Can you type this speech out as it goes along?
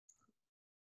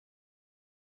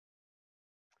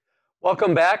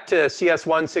Welcome back to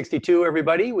CS162,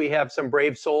 everybody. We have some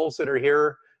brave souls that are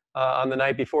here on the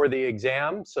night before the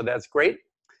exam, so that's great.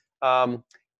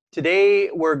 Today,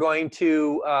 we're going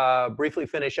to briefly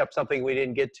finish up something we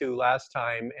didn't get to last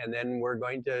time, and then we're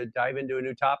going to dive into a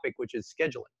new topic, which is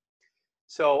scheduling.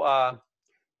 So,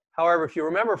 however, if you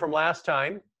remember from last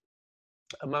time,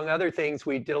 among other things,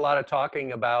 we did a lot of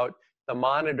talking about the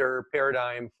monitor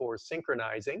paradigm for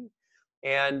synchronizing.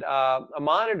 And a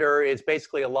monitor is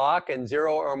basically a lock and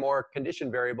 0 or more condition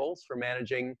variables for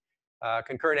managing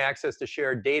concurrent access to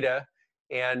shared data.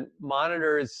 And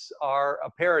monitors are a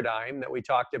paradigm that we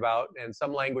talked about. And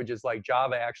some languages like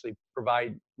Java actually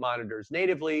provide monitors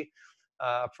natively.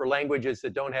 For languages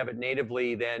that don't have it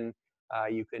natively, then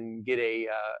you can get a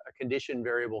condition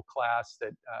variable class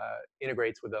that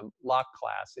integrates with a lock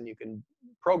class. And you can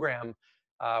program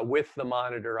with the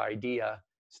monitor idea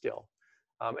still.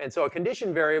 And so a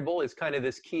condition variable is kind of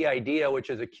this key idea, which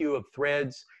is a queue of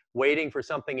threads waiting for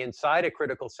something inside a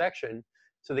critical section.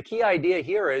 So the key idea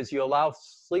here is you allow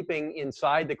sleeping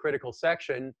inside the critical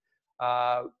section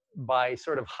by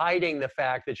sort of hiding the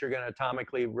fact that you're going to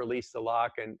atomically release the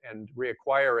lock and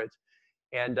reacquire it.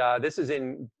 And this is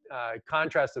in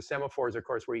contrast to semaphores, of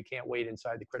course, where you can't wait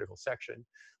inside the critical section.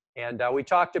 And we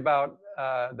talked about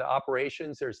the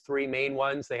operations. There's 3 main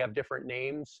ones. They have different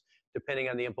names depending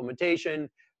on the implementation,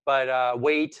 but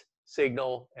wait,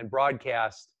 signal, and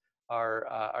broadcast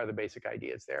are the basic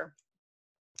ideas there.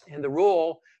 And the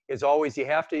rule is always you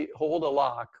have to hold a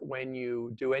lock when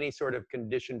you do any sort of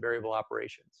condition variable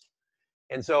operations.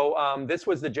 And so this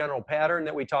was the general pattern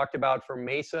that we talked about for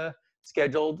MESA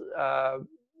scheduled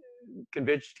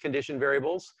condition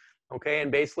variables. Okay,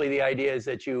 and basically the idea is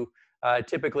that you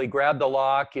typically grab the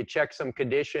lock, you check some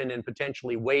condition, and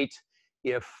potentially wait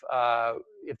if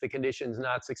the condition's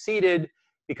not succeeded.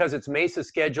 Because it's MESA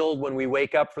scheduled, when we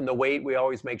wake up from the wait, we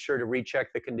always make sure to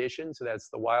recheck the condition. So that's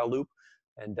the while loop.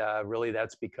 And really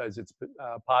that's because it's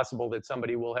possible that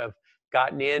somebody will have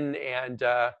gotten in and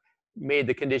made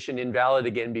the condition invalid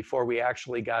again before we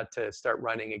actually got to start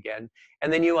running again.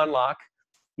 And then you unlock,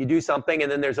 you do something,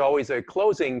 and then there's always a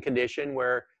closing condition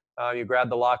where you grab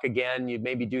the lock again, you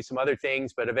maybe do some other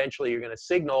things, but eventually you're going to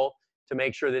signal to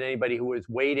make sure that anybody who is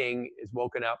waiting is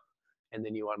woken up, and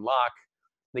then you unlock.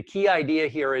 The key idea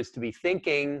here is to be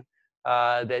thinking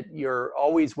that you're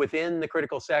always within the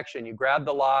critical section. You grab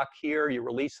the lock here, you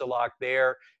release the lock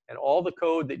there, and all the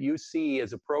code that you see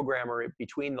as a programmer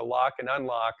between the lock and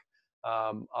unlock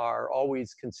are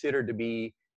always considered to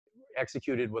be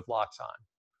executed with locks on.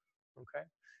 Okay?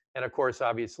 And of course,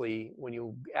 obviously, when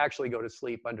you actually go to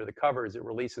sleep under the covers, it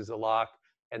releases the lock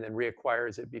and then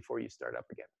reacquires it before you start up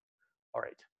again. All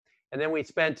right. And then we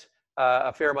spent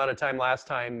a fair amount of time last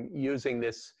time using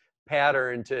this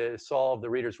pattern to solve the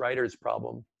readers-writers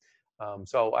problem.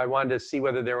 So I wanted to see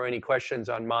whether there were any questions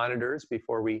on monitors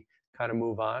before we kind of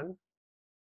move on.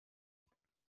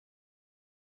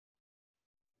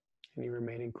 Any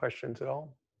remaining questions at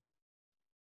all?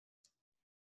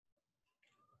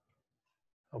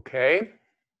 Okay,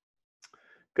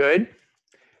 good.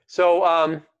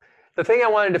 So the thing I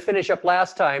wanted to finish up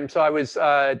last time, so I was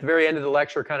at the very end of the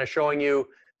lecture kind of showing you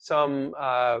some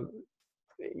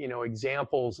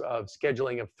examples of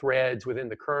scheduling of threads within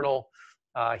the kernel.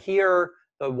 Here,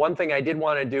 the one thing I did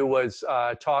want to do was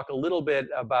talk a little bit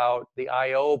about the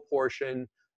I/O portion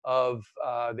of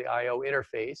the I/O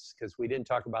interface, because we didn't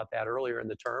talk about that earlier in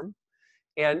the term.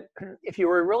 And if you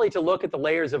were really to look at the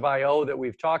layers of I/O that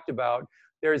we've talked about,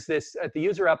 there's this, at the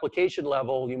user application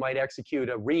level, you might execute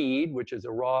a read, which is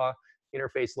a raw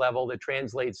interface level that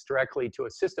translates directly to a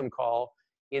system call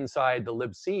inside the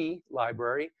libc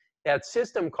library. That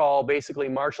system call basically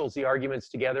marshals the arguments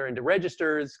together into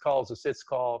registers, calls a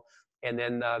syscall, and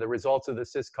then the results of the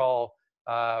syscall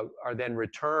are then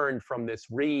returned from this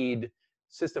read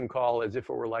system call as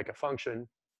if it were like a function.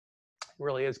 It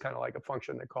really is kind of like a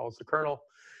function that calls the kernel.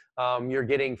 You're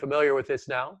getting familiar with this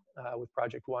now with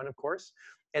Project One, of course.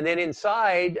 And then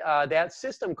inside, that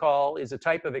system call is a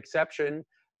type of exception,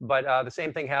 but the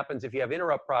same thing happens if you have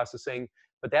interrupt processing,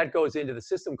 but that goes into the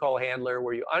system call handler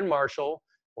where you unmarshal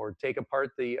or take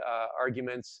apart the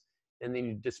arguments, and then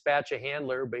you dispatch a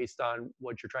handler based on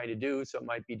what you're trying to do. So it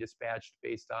might be dispatched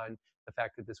based on the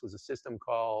fact that this was a system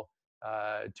call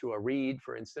to a read,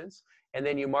 for instance. And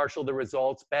then you marshal the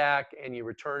results back and you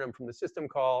return them from the system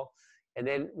call. And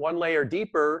then one layer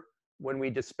deeper, when we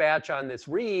dispatch on this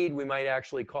read, we might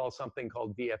actually call something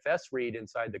called VFS read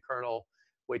inside the kernel,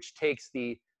 which takes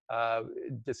the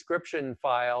description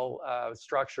file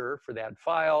structure for that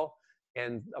file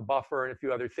and a buffer and a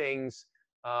few other things.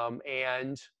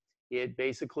 And it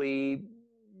basically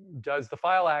does the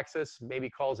file access, maybe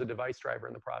calls a device driver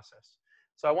in the process.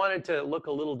 So I wanted to look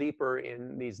a little deeper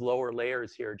in these lower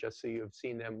layers here, just so you've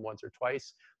seen them once or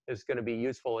twice. It's going to be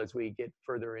useful as we get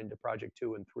further into project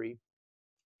 2 and 3.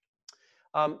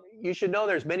 You should know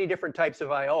there's many different types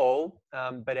of I/O,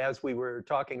 but as we were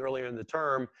talking earlier in the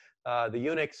term, the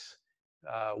Unix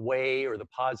way or the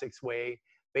POSIX way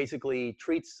basically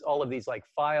treats all of these like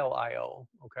file I/O,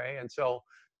 okay? And so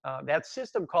that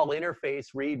system call interface,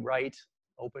 read, write,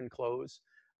 open, close,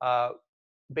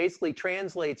 basically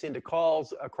translates into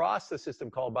calls across the system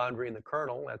call boundary in the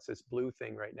kernel. That's this blue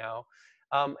thing right now.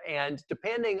 And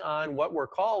depending on what we're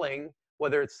calling,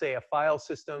 whether it's, say, a file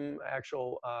system,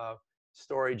 actual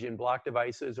storage in block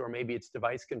devices, or maybe it's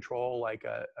device control like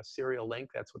a serial link.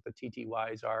 That's what the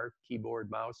TTYs are, keyboard,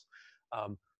 mouse.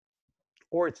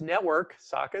 Or it's network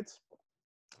sockets.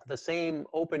 The same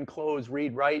open, close,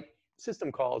 read, write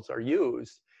system calls are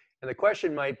used. And the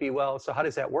question might be, well, so how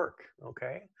does that work?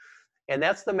 Okay. And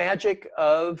that's the magic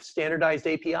of standardized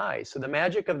APIs. So the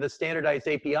magic of the standardized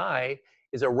API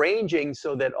is arranging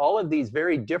so that all of these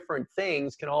very different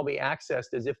things can all be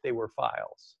accessed as if they were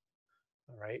files.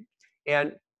 All right.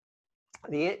 And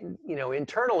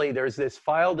internally, there's this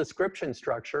file description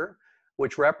structure,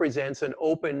 which represents an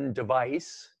open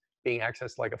device being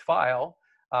accessed like a file.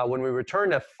 When we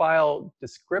return a file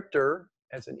descriptor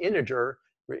as an integer,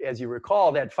 as you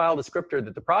recall, that file descriptor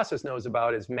that the process knows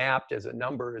about is mapped as a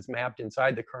number, is mapped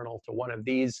inside the kernel to one of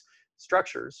these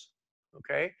structures.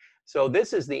 Okay, so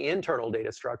this is the internal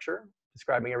data structure,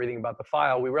 describing everything about the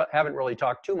file. We haven't really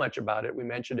talked too much about it. We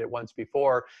mentioned it once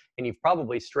before, and you've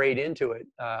probably strayed into it,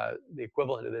 the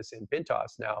equivalent of this in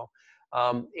PINTOS now.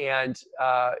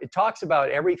 It talks about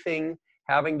everything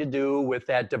having to do with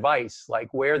that device,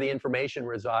 like where the information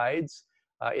resides,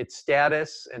 its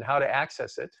status, and how to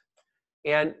access it.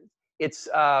 And it's,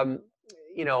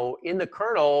 in the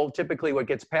kernel, typically what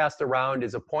gets passed around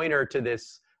is a pointer to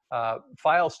this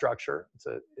file structure.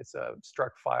 It's a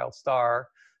struct file star.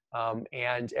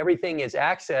 And everything is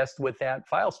accessed with that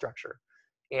file structure.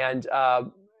 And,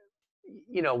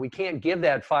 we can't give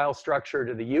that file structure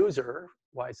to the user.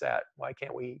 Why is that? Why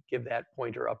can't we give that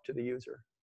pointer up to the user?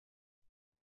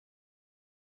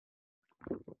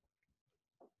 Does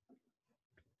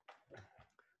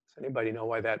anybody know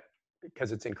why that?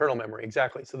 Because it's in kernel memory,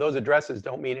 exactly. So those addresses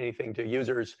don't mean anything to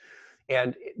users.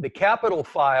 And the capital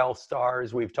file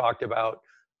stars we've talked about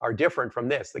are different from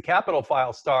this. The capital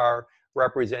file star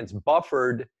represents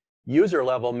buffered user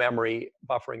level memory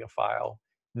buffering a file.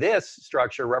 This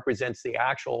structure represents the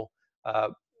actual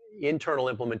internal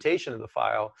implementation of the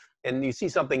file. And you see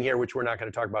something here which we're not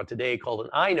going to talk about today called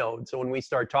an inode. So when we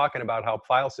start talking about how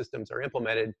file systems are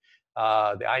implemented,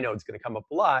 the inode is going to come up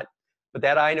a lot. But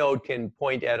that inode can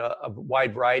point at a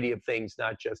wide variety of things,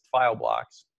 not just file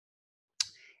blocks.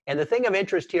 And the thing of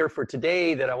interest here for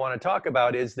today that I want to talk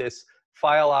about is this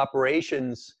file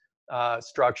operations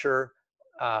structure,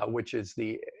 which is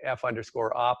the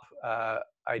F_op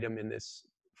item in this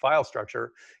file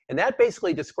structure. And that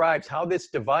basically describes how this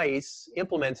device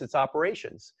implements its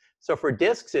operations. So for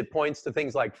disks, it points to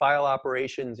things like file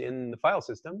operations in the file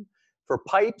system. For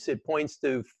pipes, it points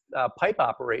to pipe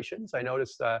operations. I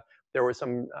noticed there were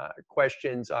some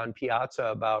questions on Piazza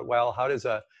about, well, how does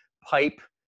a pipe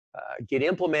get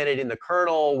implemented in the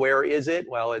kernel? Where is it?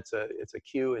 Well, it's a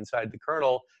queue inside the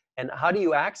kernel. And how do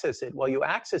you access it? Well, you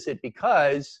access it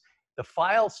because the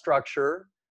file structure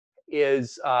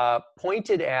is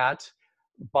pointed at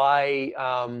by,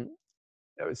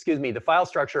 the file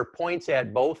structure points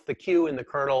at both the queue in the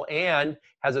kernel and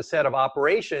has a set of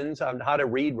operations on how to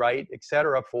read, write, et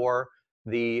cetera, for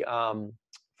the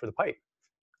pipe.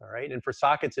 All right, and for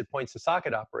sockets, it points to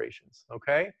socket operations,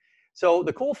 okay? So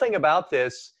the cool thing about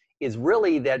this is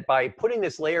really that by putting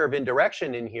this layer of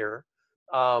indirection in here,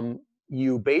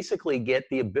 you basically get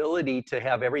the ability to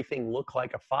have everything look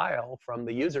like a file from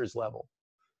the user's level,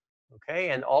 okay?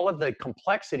 And all of the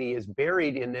complexity is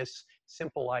buried in this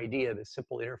simple idea, this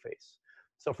simple interface.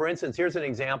 So for instance, here's an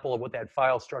example of what that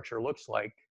file structure looks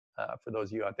like for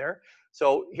those of you out there.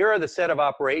 So here are the set of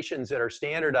operations that are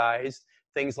standardized.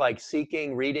 Things like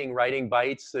seeking, reading, writing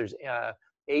bytes. There's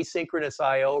asynchronous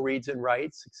I/O, reads and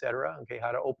writes, et cetera. Okay,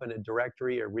 how to open a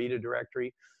directory or read a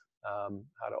directory, how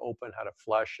to open, how to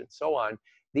flush, and so on.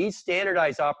 These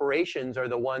standardized operations are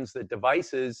the ones that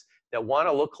devices that want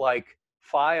to look like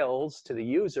files to the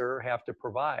user have to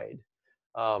provide.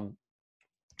 All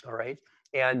right,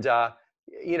 and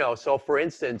so for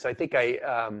instance, I think I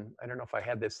don't know if I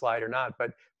had this slide or not,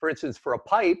 but for instance, for a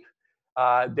pipe,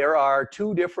 there are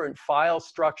two different file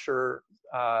structures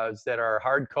that are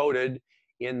hard-coded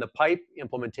in the pipe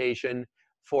implementation.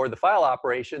 for the file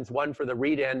operations, one for the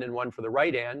read end and one for the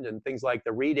write end. And things like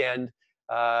the read end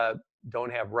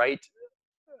don't have write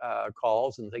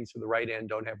calls, and things for the write end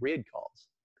don't have read calls.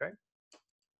 Okay.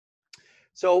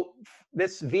 So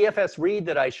this VFS read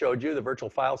that I showed you, the virtual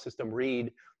file system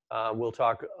read, we'll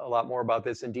talk a lot more about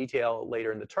this in detail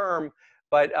later in the term.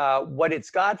 But what it's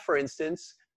got, for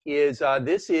instance, is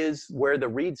this is where the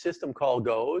read system call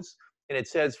goes. And it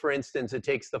says, for instance, it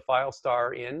takes the file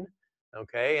star in.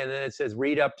 Okay. And then it says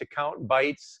read up to count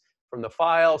bytes from the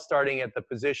file, starting at the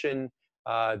position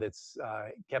that's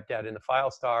kept at in the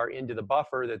file star into the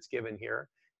buffer that's given here.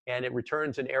 And it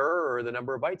returns an error or the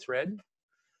number of bytes read.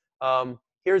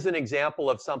 Here's an example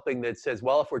of something that says,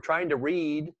 well, if we're trying to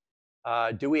read,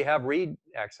 do we have read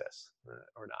access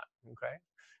or not?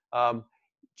 Okay.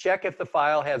 Check if the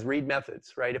file has read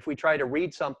methods, right? If we try to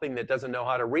read something that doesn't know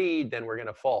how to read, then we're going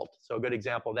to fault. So a good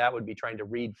example of that would be trying to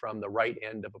read from the right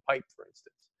end of a pipe, for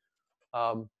instance.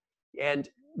 And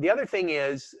the other thing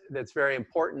is that's very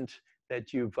important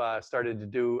that you've started to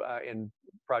do in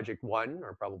project 1,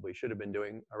 or probably should have been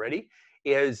doing already,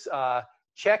 is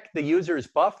check the user's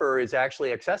buffer is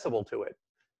actually accessible to it.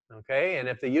 Okay, and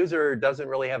if the user doesn't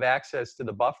really have access to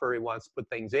the buffer, he wants to put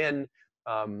things in,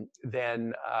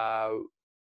 then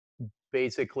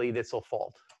basically this will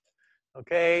fault.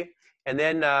 Okay, and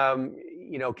then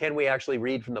you know, can we actually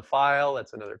read from the file?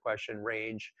 That's another question.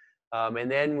 Range,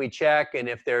 and then we check, and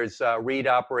if there's read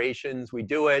operations, we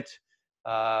do it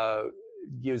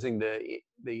using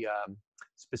the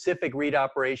specific read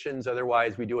operations.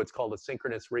 Otherwise, we do what's called a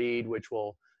synchronous read, which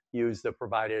will use the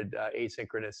provided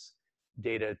asynchronous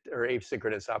data or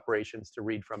asynchronous operations to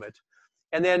read from it.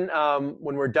 And then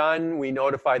when we're done, we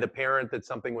notify the parent that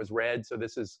something was read. So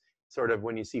this is sort of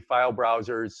when you see file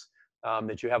browsers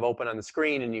that you have open on the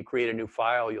screen and you create a new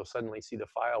file, you'll suddenly see the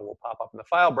file will pop up in the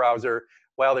file browser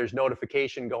while there's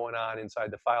notification going on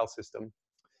inside the file system.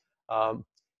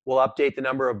 We'll update the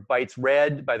number of bytes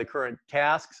read by the current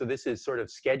task. So this is sort of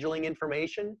scheduling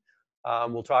information.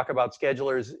 We'll talk about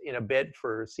schedulers in a bit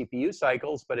for CPU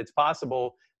cycles, but it's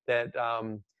possible that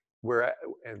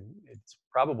and it's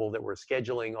probable that we're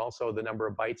scheduling also the number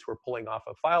of bytes we're pulling off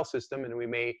a file system, and we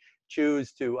may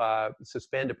choose to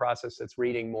suspend a process that's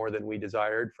reading more than we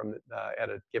desired from at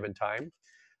a given time.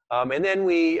 And then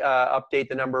we update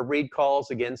the number of read calls,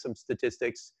 again, some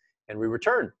statistics, and we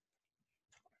return.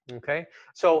 Okay,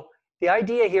 so the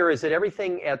idea here is that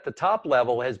everything at the top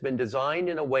level has been designed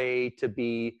in a way to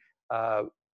be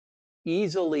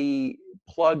easily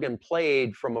plug and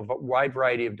played from a wide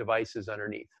variety of devices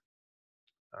underneath.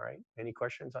 All right, any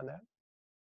questions on that?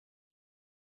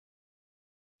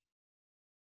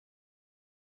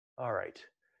 All right,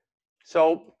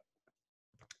 so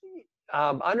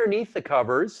underneath the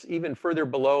covers, even further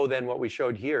below than what we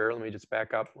showed here, let me just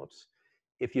back up, whoops.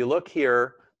 If you look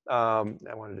here, I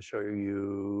wanted to show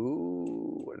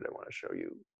you, what did I want to show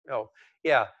you? Oh,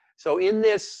 yeah, so in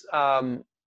this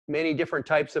many different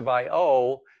types of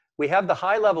I/O, we have the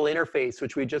high-level interface,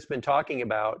 which we've just been talking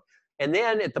about. And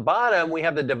then at the bottom, we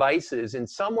have the devices. And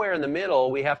somewhere in the middle,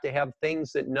 we have to have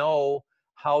things that know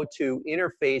how to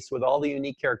interface with all the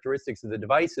unique characteristics of the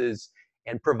devices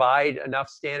and provide enough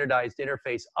standardized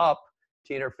interface up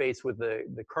to interface with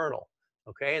the kernel.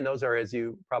 Okay, and those are, as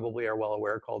you probably are well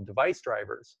aware, called device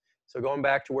drivers. So going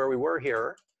back to where we were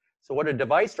here, so what a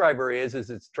device driver is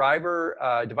it's driver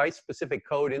device-specific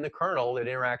code in the kernel that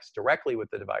interacts directly with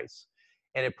the device.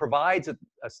 And it provides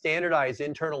a standardized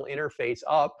internal interface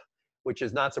up, which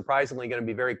is not surprisingly going to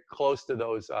be very close to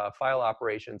those file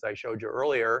operations I showed you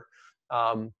earlier.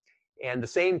 And the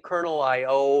same kernel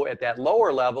I/O at that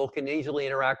lower level can easily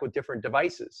interact with different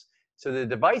devices. So the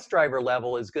device driver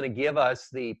level is going to give us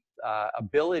the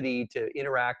ability to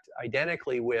interact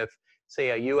identically with,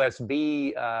 say, a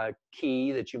USB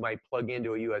key that you might plug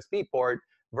into a USB port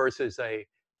versus a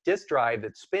disk drive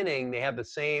that's spinning. They have the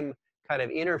same kind of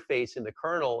interface in the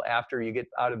kernel after you get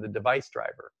out of the device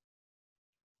driver.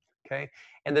 Okay,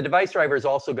 and the device driver is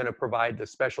also going to provide the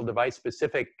special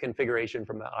device-specific configuration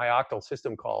from the ioctl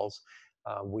system calls.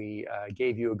 We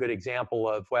gave you a good example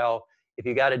of, well, if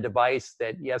you got a device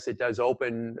that, yes, it does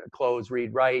open, close,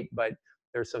 read, write, but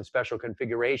there's some special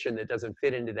configuration that doesn't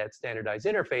fit into that standardized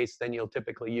interface, then you'll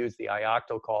typically use the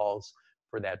ioctl calls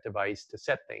for that device to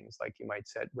set things, like you might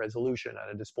set resolution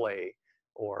on a display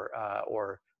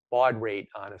or baud rate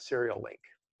on a serial link.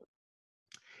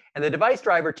 And the device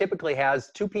driver typically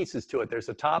has two pieces to it. There's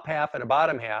a top half and a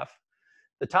bottom half.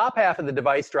 The top half of the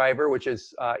device driver, which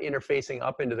is interfacing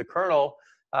up into the kernel,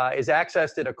 is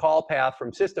accessed at a call path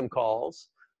from system calls.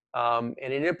 And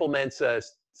it implements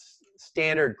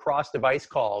standard cross-device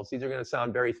calls. These are going to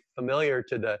sound very familiar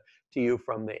to the to you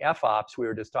from the FOPS we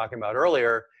were just talking about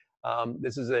earlier.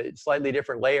 This is a slightly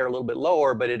different layer, a little bit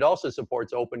lower, but it also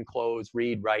supports open, close,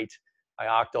 read, write,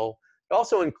 ioctl. It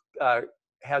also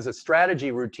has a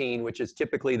strategy routine, which is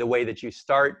typically the way that you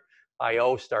start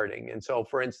I/O starting. And so,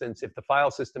 for instance, if the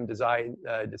file system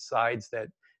decides that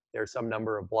there's some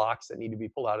number of blocks that need to be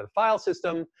pulled out of the file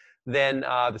system, then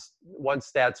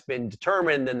once that's been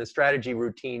determined, then the strategy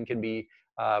routine can be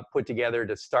put together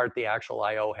to start the actual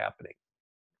I/O happening.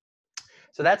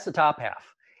 So that's the top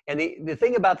half. And the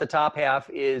thing about the top half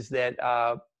is that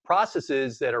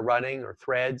processes that are running, or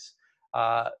threads,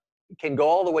 can go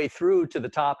all the way through to the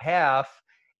top half.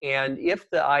 And if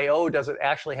the I/O doesn't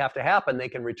actually have to happen, they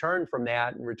can return from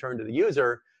that and return to the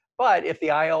user. But if the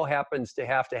I/O happens to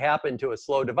have to happen to a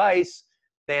slow device,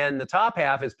 then the top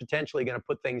half is potentially going to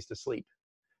put things to sleep.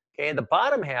 Okay, and the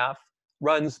bottom half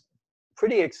runs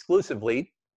pretty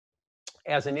exclusively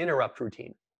as an interrupt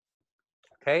routine.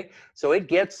 Okay, so it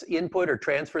gets input or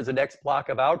transfers the next block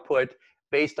of output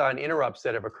based on interrupts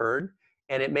that have occurred,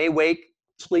 and it may wake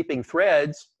sleeping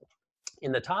threads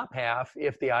in the top half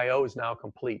if the I/O is now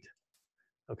complete.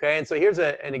 Okay, and so here's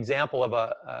an example of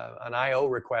an I/O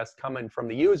request coming from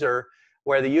the user,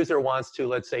 where the user wants to,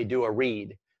 let's say, do a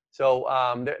read. So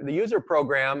the user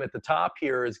program at the top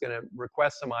here is going to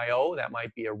request some I/O. That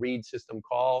might be a read system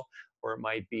call, or it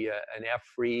might be an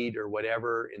fread or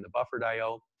whatever in the buffered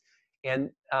I/O.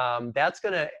 And that's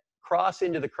going to cross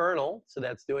into the kernel. So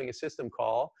that's doing a system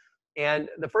call. And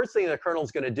the first thing the kernel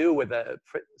is going to do with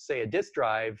say a disk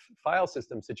drive file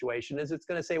system situation is it's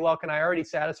going to say, well, can I already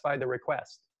satisfy the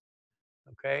request?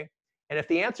 Okay. And if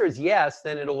the answer is yes,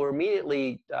 then it'll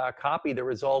immediately copy the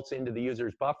results into the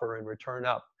user's buffer and return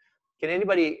up. Can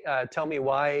anybody tell me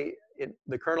why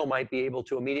the kernel might be able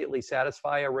to immediately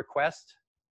satisfy a request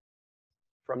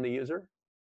from the user?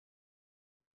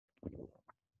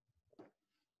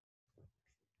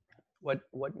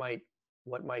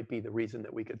 What might be the reason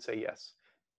that we could say yes?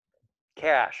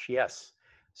 Cache, yes.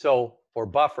 So, or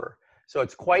buffer. So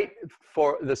it's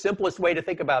for the simplest way to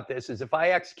think about this is if I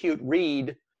execute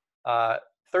read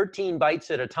 13 bytes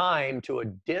at a time to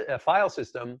a file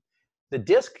system, the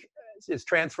disk is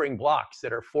transferring blocks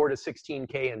that are 4 to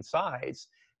 16K in size.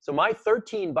 So my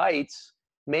 13 bytes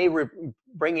may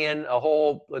bring in a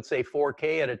whole, let's say,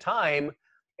 4K at a time,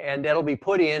 and that'll be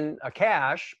put in a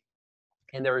cache.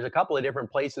 And there's a couple of different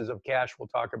places of cache we'll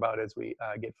talk about as we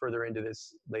get further into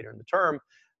this later in the term.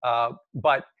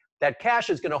 But that cache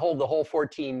is going to hold the whole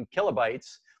 14 kilobytes.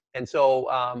 And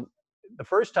so the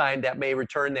first time that may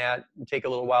return that and take a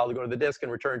little while to go to the disk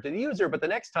and return to the user. But the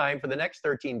next time, for the next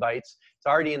 13 bytes, it's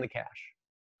already in the cache.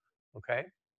 Okay.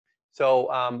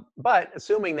 So, but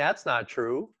assuming that's not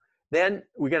true, then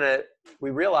we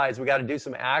realize we got to do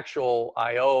some actual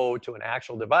I/O to an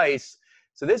actual device.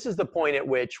 So this is the point at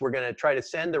which we're going to try to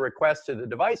send the request to the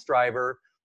device driver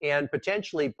and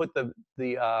potentially put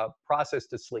the process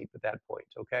to sleep at that point,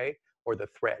 okay, or the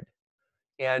thread.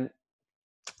 And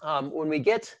when we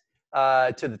get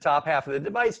to the top half of the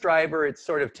device driver, it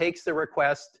sort of takes the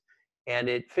request and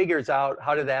it figures out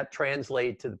how did that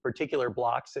translate to the particular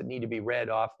blocks that need to be read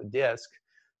off the disk.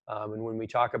 And when we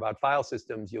talk about file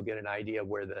systems, you'll get an idea of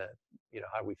where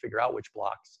how we figure out which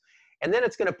blocks. And then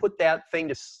it's going to put that thing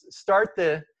to start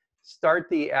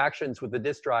the actions with the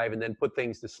disk drive and then put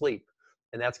things to sleep.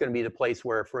 And that's going to be the place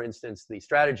where, for instance, the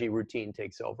strategy routine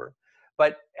takes over.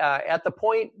 But at the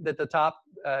point that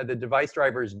the device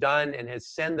driver is done and has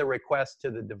sent the request to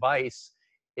the device,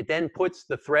 it then puts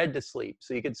the thread to sleep.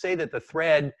 So you could say that the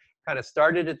thread kind of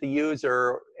started at the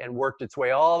user and worked its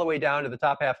way all the way down to the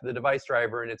top half of the device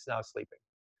driver, and it's now sleeping.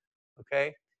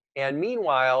 Okay? And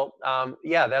meanwhile,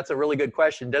 yeah, that's a really good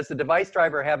question. Does the device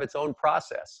driver have its own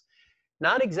process?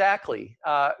 Not exactly.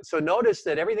 So notice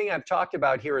that everything I've talked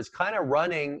about here is kind of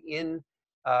running in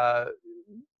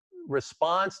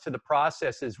response to the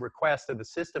process's request of the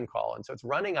system call. And so it's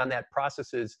running on that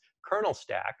process's kernel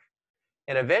stack.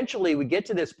 And eventually we get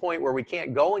to this point where we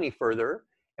can't go any further.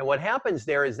 And what happens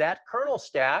there is that kernel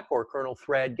stack or kernel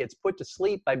thread gets put to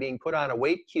sleep by being put on a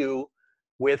wait queue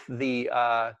with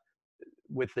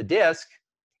the disk,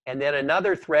 and then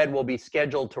another thread will be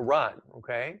scheduled to run,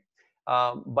 okay?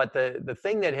 But the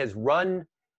thing that has run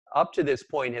up to this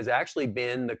point has actually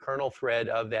been the kernel thread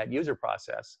of that user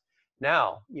process.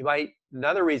 Now,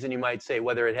 another reason you might say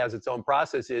whether it has its own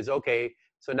process is, okay,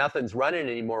 so nothing's running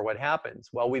anymore, what happens?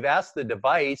 Well, we've asked the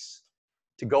device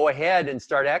to go ahead and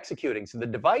start executing. So the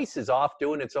device is off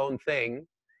doing its own thing.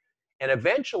 And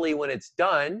eventually when it's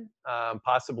done,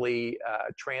 possibly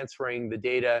transferring the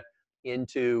data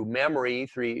into memory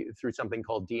through something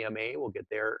called DMA, we'll get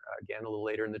there again a little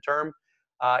later in the term,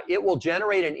 it will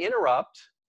generate an interrupt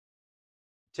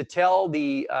to tell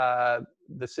the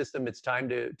system it's time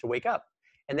to wake up.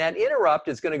 And that interrupt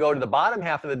is going to go to the bottom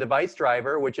half of the device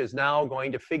driver, which is now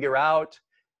going to figure out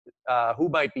who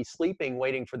might be sleeping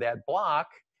waiting for that block,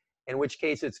 in which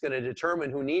case it's going to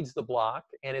determine who needs the block,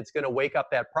 and it's going to wake up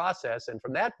that process. And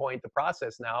from that point, the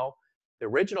process now, the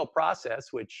original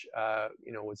process, which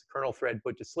was a kernel thread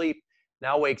put to sleep,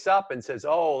 now wakes up and says,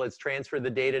 oh, let's transfer the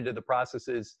data to the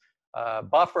process's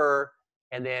buffer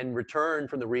and then return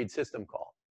from the read system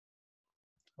call.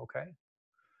 Okay.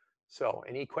 So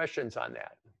any questions on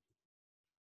that?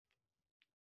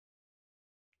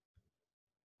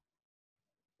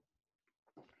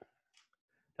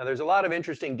 Now, there's a lot of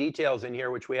interesting details in here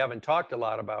which we haven't talked a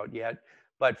lot about yet.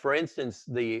 But for instance,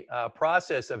 the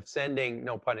process of sending,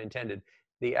 no pun intended,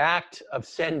 the act of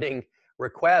sending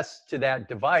requests to that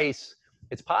device,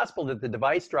 it's possible that the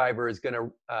device driver is going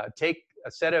to take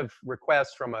a set of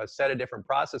requests from a set of different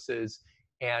processes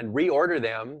and reorder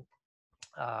them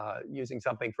using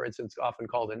something, for instance, often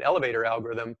called an elevator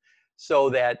algorithm, so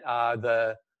that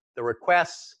the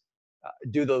requests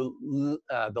do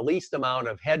the least amount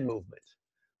of head movement.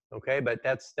 Okay, but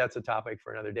that's a topic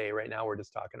for another day. Right now, we're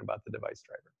just talking about the device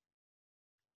driver.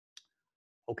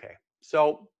 Okay,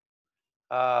 so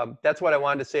that's what I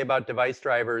wanted to say about device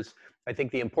drivers. I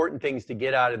think the important things to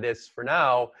get out of this for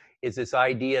now is this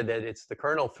idea that it's the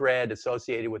kernel thread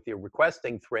associated with the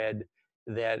requesting thread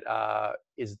that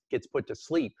gets put to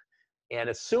sleep. And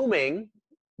assuming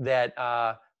that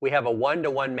we have a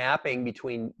one-to-one mapping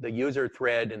between the user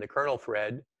thread and the kernel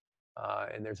thread,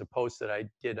 and there's a post that I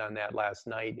did on that last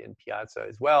night in Piazza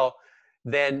as well,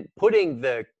 then putting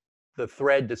the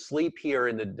thread to sleep here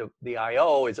in the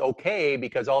I/O is okay,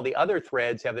 because all the other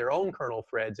threads have their own kernel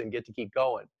threads and get to keep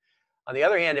going. On the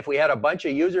other hand, if we had a bunch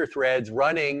of user threads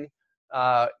running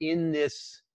in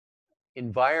this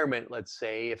environment, let's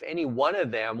say, if any one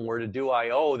of them were to do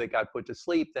I/O that got put to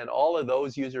sleep, then all of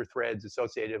those user threads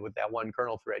associated with that one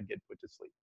kernel thread get put to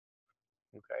sleep.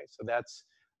 Okay, so that's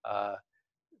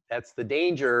the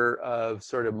danger of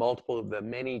sort of the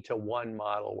many-to-one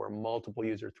model, where multiple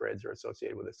user threads are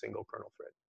associated with a single kernel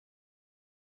thread.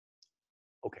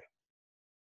 Okay,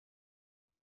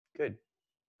 good.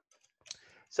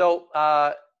 So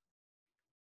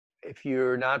if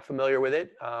you're not familiar with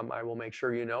it, I will make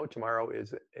sure you know tomorrow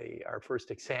is our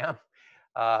first exam.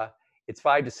 It's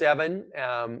 5 to 7,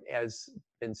 as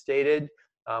been stated.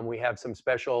 We have some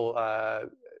special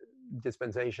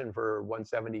dispensation for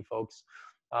 170 folks.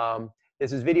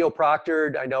 This is video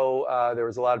proctored. I know there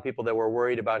was a lot of people that were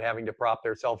worried about having to prop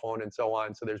their cell phone and so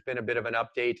on. So there's been a bit of an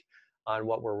update on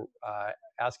what we're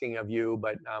asking of you,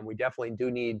 but we definitely do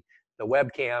need the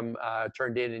webcam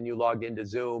turned in and you logged into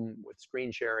Zoom with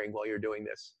screen sharing while you're doing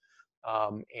this.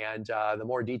 And the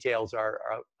more details are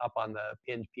up on the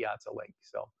pinned Piazza link.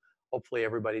 So hopefully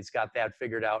everybody's got that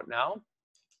figured out now.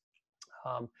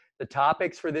 The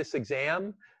topics for this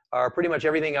exam are pretty much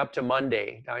everything up to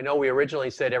Monday. Now, I know we originally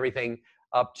said everything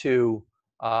up to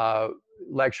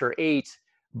lecture 8,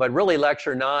 but really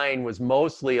lecture 9 was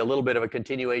mostly a little bit of a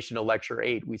continuation of lecture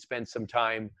 8. We spent some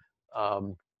time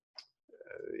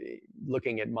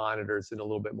looking at monitors in a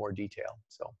little bit more detail.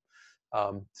 So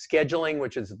scheduling,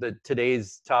 which is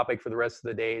today's topic for the rest of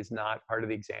the day, is not part of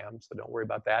the exam, so don't worry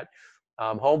about that.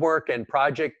 Homework and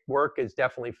project work is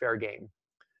definitely fair game.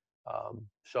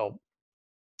 So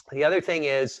the other thing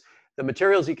is the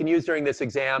materials you can use during this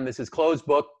exam. This is closed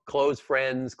book, closed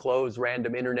friends, closed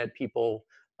random internet people,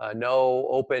 no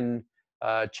open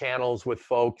channels with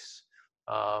folks.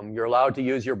 You're allowed to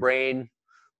use your brain.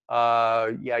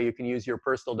 Yeah, you can use your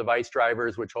personal device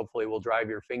drivers, which hopefully will drive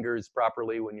your fingers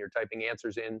properly when you're typing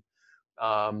answers in.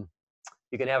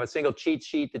 You can have a single cheat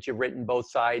sheet that you've written both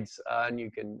sides, and you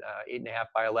can 8.5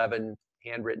 by 11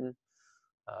 handwritten.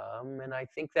 And I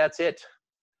think that's it.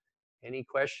 Any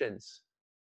questions?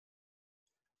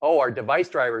 Oh, our device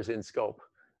drivers in scope.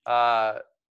 They're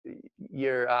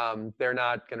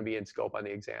not going to be in scope on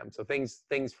the exam. So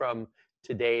things from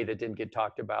today that didn't get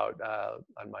talked about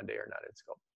on Monday are not in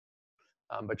scope.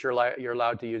 But you're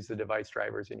allowed to use the device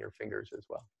drivers in your fingers as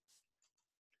well.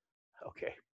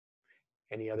 Okay.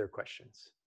 Any other questions?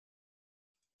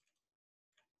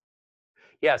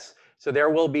 Yes. So there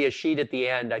will be a sheet at the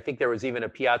end. I think there was even a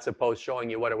Piazza post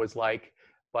showing you what it was like.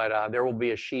 But there will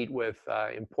be a sheet with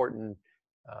important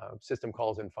system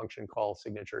calls and function call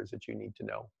signatures that you need to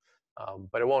know.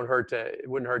 But it wouldn't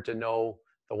hurt to know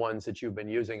the ones that you've been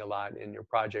using a lot in your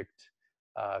project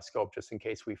scope, just in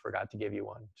case we forgot to give you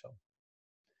one. So,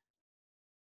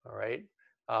 all right.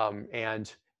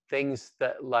 And things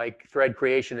that like thread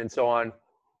creation and so on.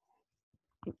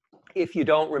 If you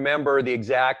don't remember the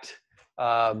exact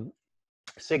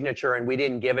signature and we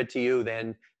didn't give it to you,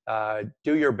 then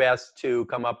do your best to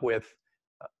come up with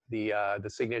the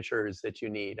signatures that you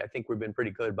need. I think we've been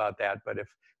pretty good about that, but if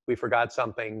we forgot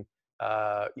something,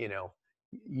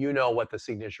 you know what the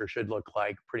signature should look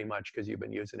like pretty much because you've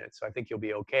been using it. So I think you'll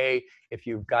be okay. If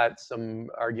you've got some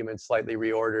arguments slightly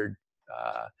reordered,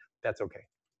 that's okay.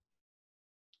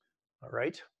 All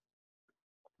right.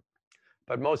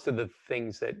 But most of the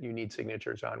things that you need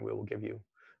signatures on, we will give you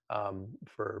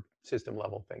for system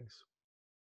level things.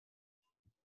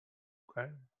 Okay.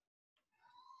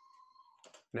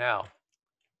 Now,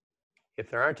 if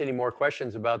there aren't any more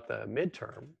questions about the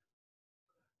midterm,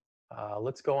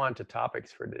 let's go on to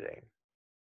topics for today.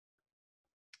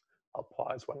 I'll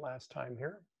pause one last time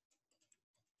here.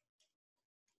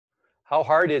 How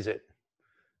hard is it?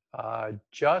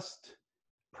 Just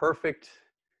perfect,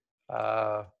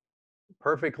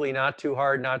 perfectly not too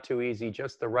hard, not too easy,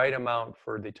 just the right amount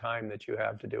for the time that you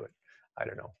have to do it. I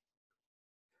don't know.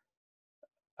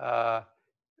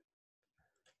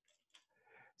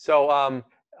 So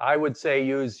I would say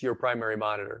use your primary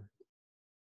monitor.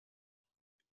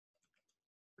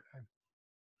 Okay.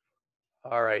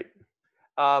 All right.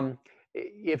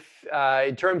 If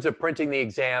in terms of printing the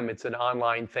exam, it's an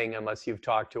online thing unless you've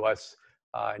talked to us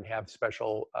and have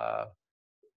some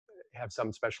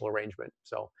special arrangement.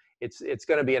 So it's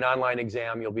going to be an online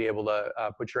exam. You'll be able to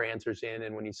put your answers in,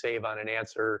 and when you save on an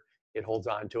answer, it holds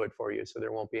on to it for you. So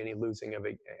there won't be any losing of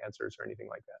answers or anything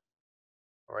like that.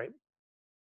 All right.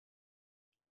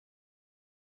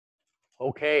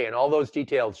 Okay, and all those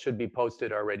details should be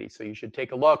posted already. So you should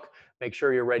take a look, make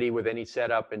sure you're ready with any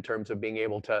setup in terms of being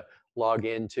able to log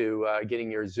into getting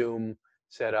your Zoom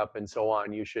set up and so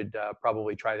on. You should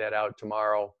probably try that out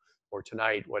tomorrow or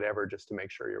tonight, whatever, just to make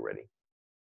sure you're ready.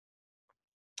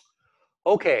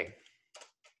 Okay,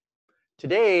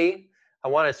 today I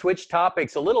want to switch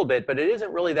topics a little bit, but it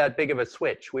isn't really that big of a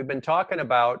switch. We've been talking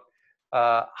about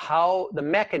how the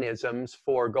mechanisms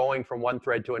for going from one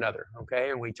thread to another,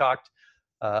 okay? And we talked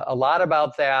a lot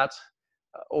about that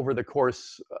over the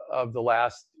course of the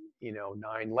last,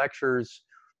 9 lectures.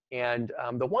 And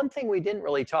the one thing we didn't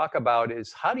really talk about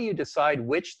is how do you decide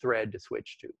which thread to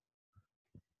switch to?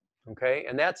 Okay,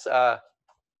 and that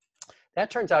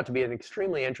turns out to be an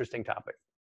extremely interesting topic.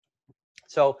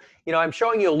 So, I'm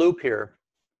showing you a loop here.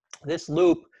 This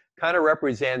loop kind of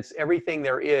represents everything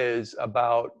there is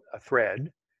about a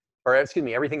thread, or excuse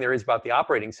me, everything there is about the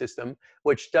operating system,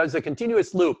 which does a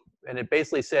continuous loop. And it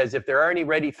basically says, if there are any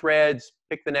ready threads,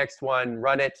 pick the next one,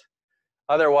 run it.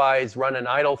 Otherwise, run an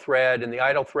idle thread. And the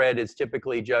idle thread is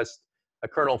typically just a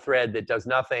kernel thread that does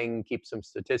nothing, keeps some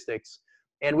statistics.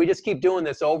 And we just keep doing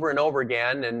this over and over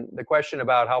again. And the question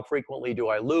about how frequently do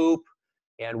I loop,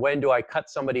 and when do I cut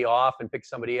somebody off and pick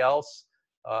somebody else,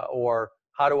 or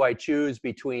how do I choose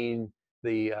between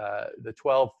the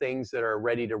 12 things that are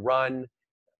ready to run?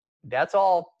 That's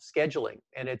all scheduling.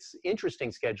 And it's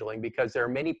interesting scheduling because there are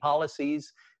many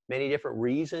policies, many different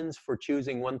reasons for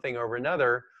choosing one thing over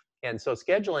another. And so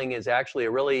scheduling is actually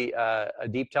a really a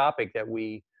deep topic that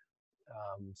we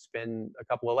spend a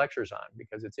couple of lectures on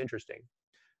because it's interesting.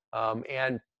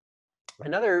 And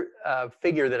another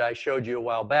figure that I showed you a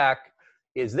while back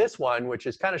is this one, which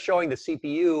is kind of showing the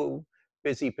CPU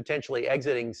busy potentially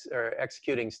exiting or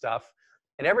executing stuff.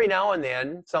 And every now and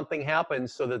then something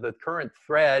happens so that the current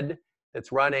thread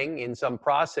that's running in some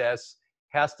process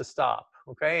has to stop.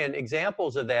 Okay, and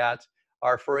examples of that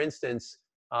are, for instance,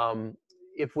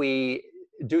 if we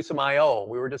do some I/O.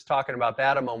 We were just talking about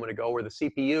that a moment ago, where the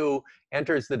CPU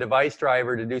enters the device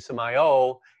driver to do some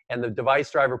I/O, and the device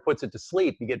driver puts it to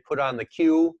sleep. You get put on the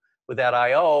queue with that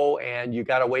I/O, and you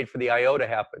got to wait for the I/O to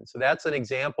happen. So that's an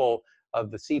example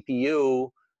of the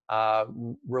CPU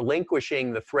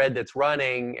relinquishing the thread that's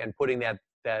running and putting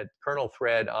that kernel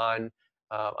thread on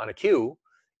a queue.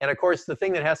 And of course, the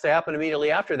thing that has to happen immediately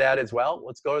after that is, well,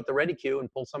 let's go to the ready queue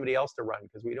and pull somebody else to run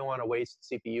because we don't want to waste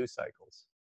CPU cycles.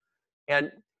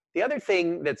 And the other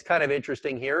thing that's kind of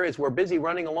interesting here is we're busy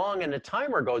running along and the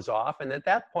timer goes off. And at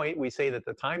that point, we say that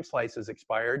the time slice is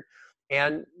expired.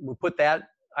 And we put that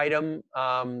item,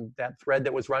 that thread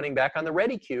that was running, back on the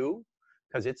ready queue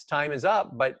because its time is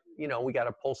up. But, we got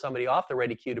to pull somebody off the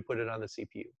ready queue to put it on the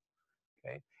CPU.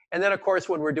 Okay. And then, of course,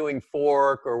 when we're doing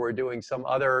fork or we're doing some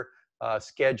other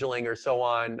scheduling or so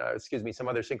on, some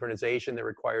other synchronization that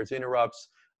requires interrupts,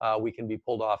 we can be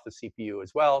pulled off the CPU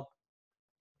as well.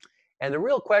 And the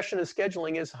real question of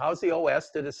scheduling is, how's the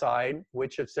OS to decide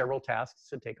which of several tasks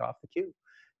to take off the queue?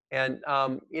 And,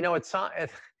 it's not,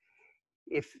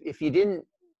 if you didn't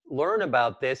learn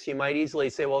about this, you might easily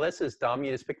say, well, this is dumb.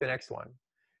 You just pick the next one.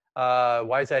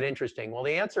 Why is that interesting? Well,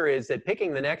 the answer is that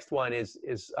picking the next one is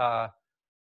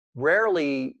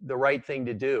rarely the right thing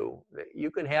to do. You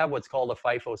can have what's called a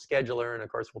FIFO scheduler, and of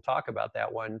course we'll talk about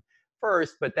that one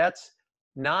first, but that's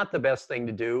not the best thing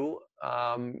to do.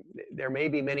 There may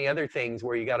be many other things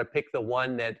where you got to pick the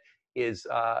one that is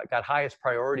got highest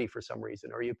priority for some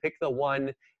reason, or you pick the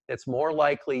one that's more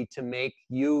likely to make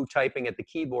you typing at the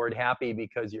keyboard happy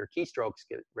because your keystrokes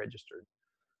get registered.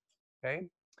 Okay?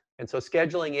 And so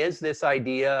scheduling is this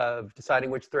idea of deciding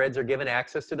which threads are given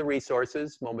access to the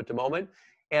resources moment to moment.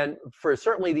 And for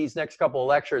certainly these next couple of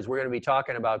lectures, we're going to be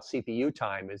talking about CPU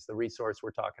time is the resource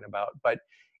we're talking about. But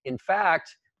in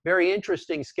fact, very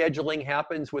interesting scheduling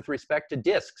happens with respect to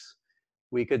disks.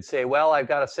 We could say, well, I've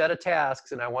got a set of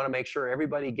tasks and I want to make sure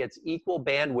everybody gets equal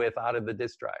bandwidth out of the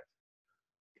disk drive.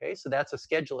 Okay, so that's a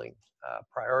scheduling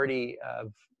priority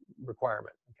of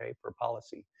requirement, okay, for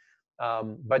policy.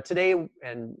 But today,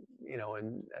 and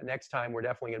and next time, we're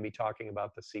definitely going to be talking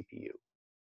about the CPU.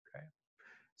 Okay,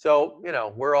 so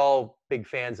we're all big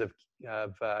fans of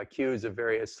queues of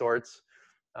various sorts,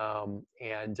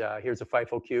 and here's a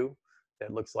FIFO queue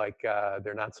that looks like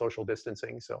they're not social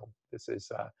distancing. So this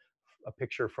is a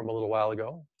picture from a little while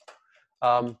ago.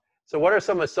 So what are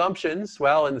some assumptions?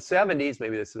 Well, in the 70s,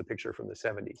 maybe this is a picture from the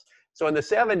 70s. So in the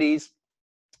 70s,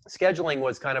 scheduling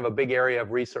was kind of a big area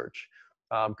of research.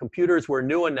 Computers were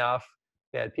new enough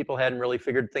that people hadn't really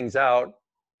figured things out.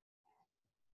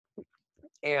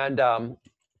 And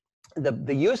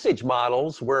the usage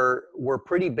models were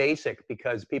pretty basic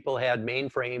because people had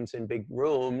mainframes in big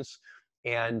rooms,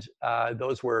 and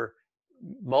those were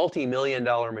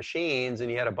multi-million-dollar machines,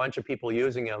 and you had a bunch of people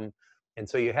using them. And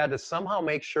so you had to somehow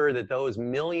make sure that those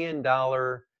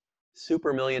million-dollar,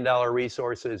 super million-dollar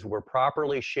resources were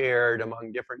properly shared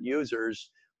among different users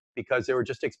because they were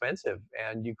just expensive.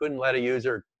 And you couldn't let a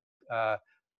user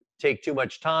take too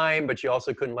much time, but you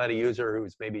also couldn't let a user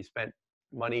who's maybe spent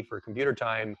money for computer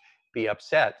time be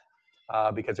upset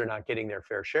because they're not getting their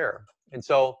fair share. And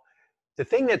so the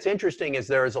thing that's interesting is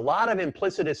there's a lot of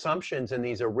implicit assumptions in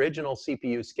these original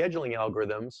CPU scheduling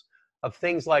algorithms of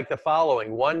things like the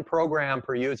following: one program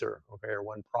per user, okay, or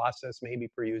one process maybe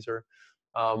per user,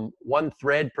 one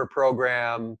thread per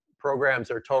program.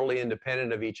 Programs are totally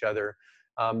independent of each other.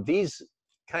 These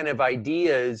kind of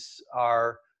ideas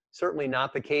are certainly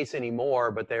not the case anymore,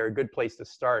 but they're a good place to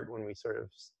start when we sort of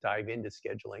dive into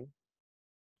scheduling.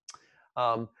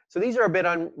 So these are a bit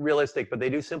unrealistic, but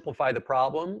they do simplify the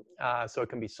problem, so it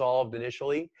can be solved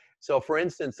initially. So for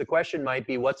instance, the question might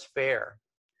be, what's fair?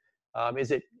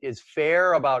 Is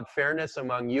fair about fairness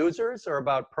among users or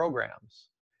about programs?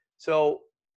 So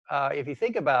if you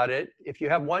think about it, if you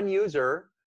have one user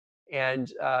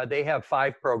and they have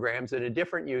 5 programs and a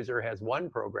different user has 1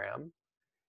 program,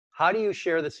 how do you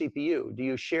share the CPU? Do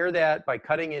you share that by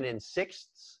cutting it in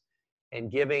sixths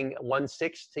and giving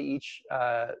 1/6 to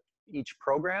each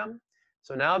program?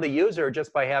 So now the user,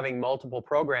 just by having multiple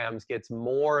programs, gets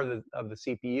more of the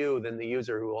CPU than the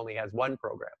user who only has 1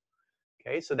 program.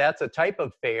 Okay, so that's a type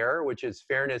of fair, which is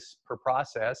fairness per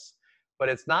process, but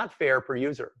it's not fair per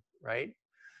user, right?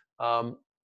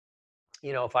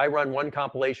 If I run 1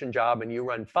 compilation job and you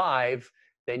run 5,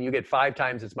 then you get 5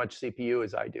 times as much CPU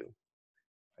as I do.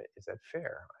 Is that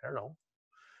fair? I don't know.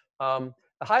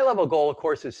 The high-level goal, of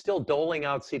course, is still doling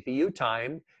out CPU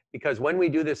time, because when we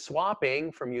do this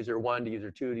swapping from user 1 to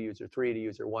user 2 to user 3 to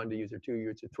user 1 to user 2 to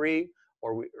user 3,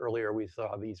 or earlier we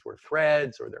saw these were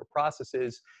threads or they're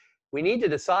processes, we need to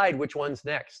decide which one's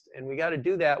next. And we got to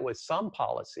do that with some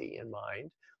policy in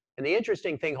mind. And the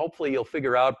interesting thing, hopefully you'll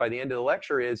figure out by the end of the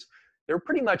lecture, is there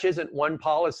pretty much isn't one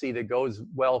policy that goes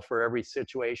well for every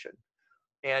situation.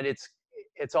 And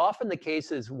it's often the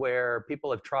cases where people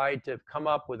have tried to come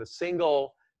up with a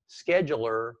single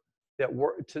scheduler that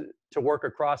to work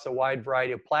across a wide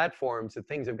variety of platforms, that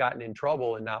things have gotten in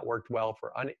trouble and not worked well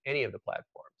for any of the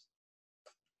platforms.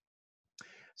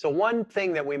 So one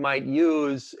thing that we might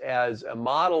use as a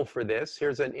model for this,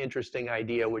 here's an interesting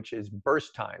idea, which is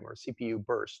burst time, or CPU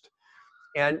burst.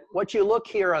 And what you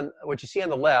see on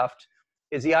the left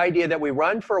is the idea that we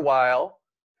run for a while,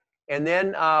 and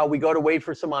then we go to wait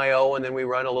for some I/O, and then we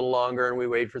run a little longer, and we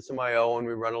wait for some I/O, and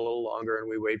we run a little longer, and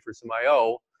we wait for some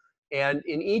I/O. And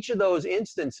in each of those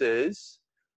instances,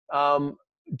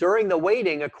 during the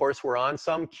waiting, of course, we're on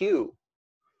some queue,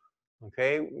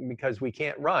 okay, because we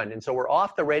can't run. And so we're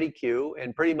off the ready queue,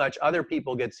 and pretty much other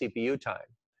people get CPU time.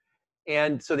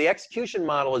 And so the execution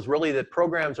model is really that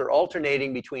programs are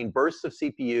alternating between bursts of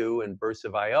CPU and bursts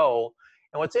of I/O.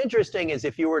 And what's interesting is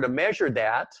if you were to measure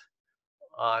that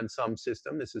on some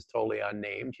system, this is totally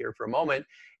unnamed here for a moment,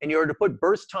 and you were to put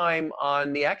burst time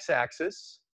on the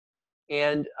x-axis,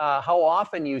 and how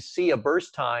often you see a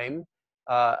burst time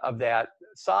of that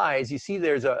size, you see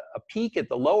there's a peak at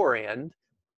the lower end,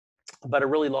 but a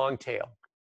really long tail.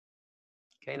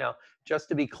 Okay, now, just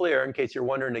to be clear, in case you're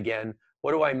wondering again,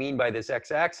 what do I mean by this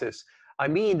x-axis? I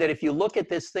mean that if you look at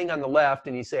this thing on the left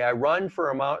and you say, I run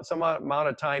for some amount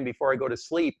of time before I go to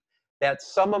sleep, that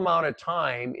some amount of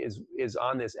time is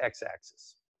on this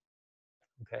x-axis.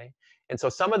 Okay, and so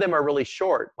some of them are really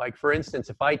short. Like, for instance,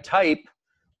 if I type,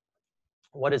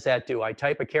 what does that do? I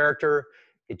type a character,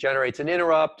 it generates an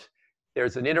interrupt.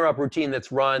 There's an interrupt routine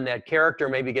that's run. That character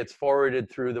maybe gets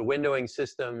forwarded through the windowing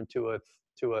system to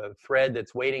a thread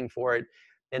that's waiting for it.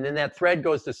 And then that thread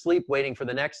goes to sleep waiting for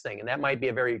the next thing. And that might be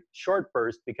a very short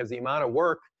burst because the amount of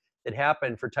work that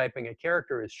happened for typing a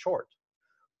character is short.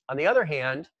 On the other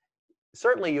hand,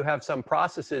 certainly you have some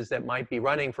processes that might be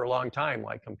running for a long time,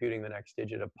 like computing the next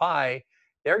digit of pi.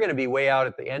 They're going to be way out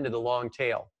at the end of the long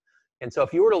tail. And so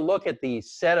if you were to look at the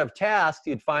set of tasks,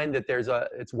 you'd find that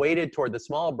it's weighted toward the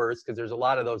small bursts because there's a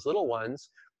lot of those little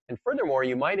ones. And furthermore,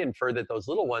 you might infer that those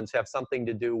little ones have something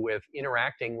to do with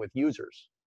interacting with users.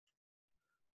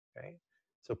 Okay,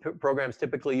 so programs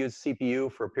typically use CPU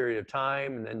for a period of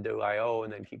time and then do I/O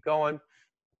and then keep going.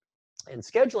 And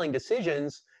scheduling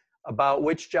decisions about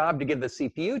which job to give the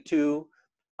CPU to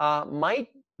might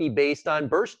be based on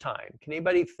burst time. Can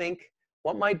anybody think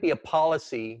what might be a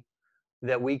policy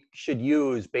that we should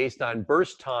use based on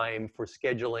burst time for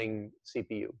scheduling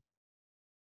CPU?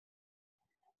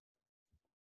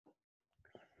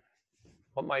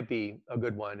 What might be a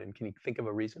good one, and can you think of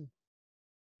a reason?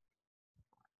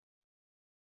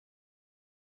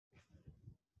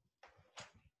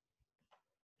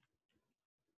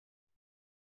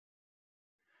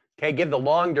 Okay, give the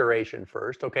long duration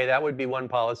first. Okay, that would be one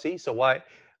policy. So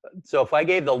if I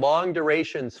gave the long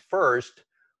durations first,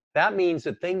 that means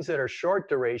that things that are short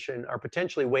duration are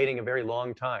potentially waiting a very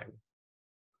long time,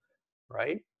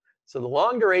 right? So the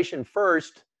long duration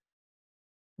first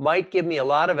might give me a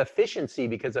lot of efficiency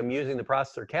because I'm using the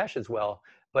processor cache as well,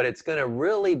 but it's going to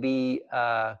really be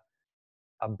a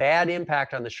bad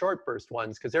impact on the short burst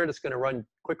ones because they're just going to run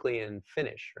quickly and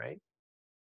finish, right?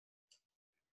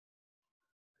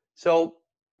 So,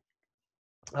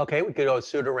 okay, we could go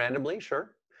pseudo-randomly,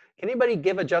 sure. Can anybody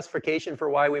give a justification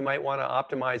for why we might want to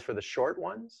optimize for the short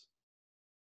ones?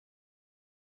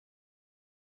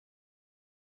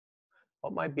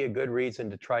 What might be a good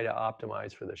reason to try to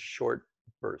optimize for the short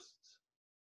bursts?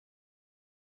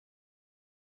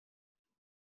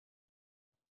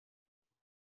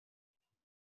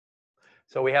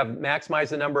 So we have maximize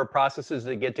the number of processes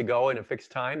that get to go in a fixed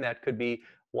time. That could be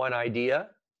one idea.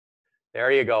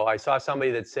 There you go. I saw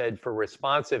somebody that said for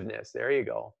responsiveness. There you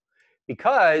go.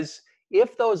 Because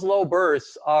if those low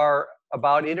bursts are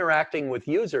about interacting with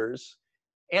users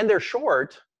and they're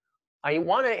short, I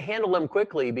want to handle them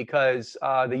quickly because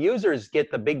the users get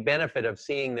the big benefit of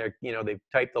seeing their, they've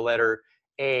typed the letter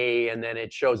A and then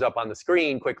it shows up on the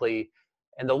screen quickly.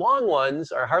 And the long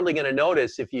ones are hardly going to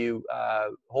notice if you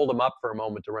hold them up for a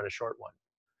moment to run a short one.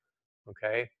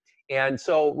 Okay. And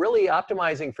so really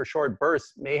optimizing for short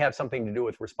bursts may have something to do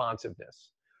with responsiveness.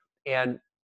 And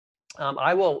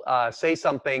I will say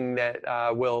something that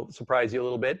will surprise you a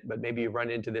little bit, but maybe you've run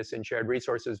into this in shared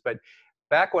resources. But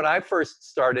back when I first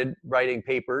started writing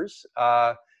papers,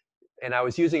 and I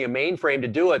was using a mainframe to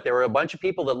do it, there were a bunch of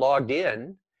people that logged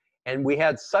in. And we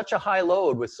had such a high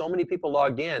load with so many people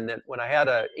logged in that when I had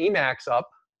a Emacs up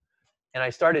and I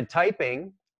started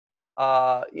typing,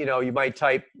 you might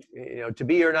type, to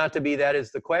be or not to be, that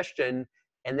is the question.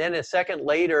 And then a second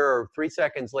later or 3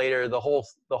 seconds later, the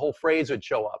whole phrase would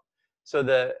show up. So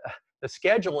the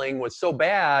scheduling was so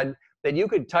bad that you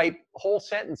could type whole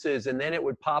sentences and then it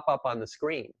would pop up on the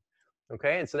screen.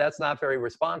 Okay, and so that's not very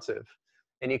responsive.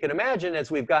 And you can imagine as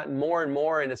we've gotten more and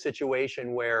more in a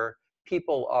situation where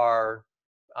people are,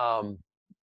 have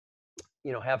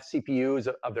CPUs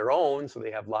of their own, so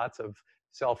they have lots of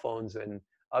cell phones and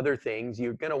other things,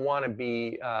 you're going to want to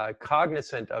be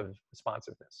cognizant of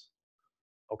responsiveness.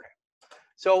 Okay,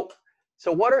 so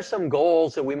what are some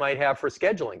goals that we might have for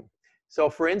scheduling? So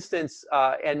for instance,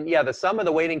 and yeah, the sum of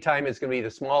the waiting time is going to be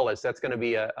the smallest. That's going to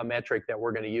be a metric that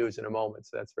we're going to use in a moment.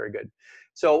 So that's very good.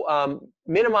 So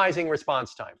minimizing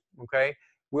response time, okay?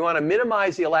 We want to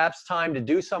minimize the elapsed time to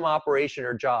do some operation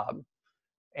or job.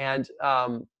 And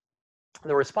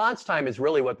the response time is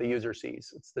really what the user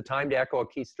sees. It's the time to echo a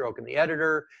keystroke in the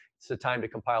editor. It's the time to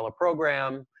compile a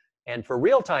program. And for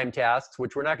real-time tasks,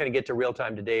 which we're not going to get to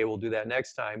real-time today, we'll do that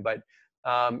next time, but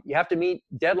you have to meet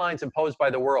deadlines imposed by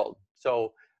the world.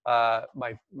 So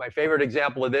my favorite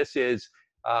example of this is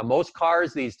most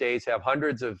cars these days have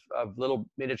hundreds of little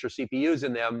miniature CPUs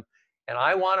in them. And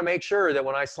I want to make sure that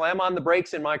when I slam on the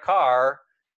brakes in my car,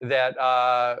 that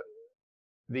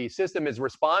the system is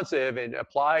responsive and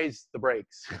applies the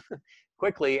brakes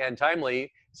quickly and timely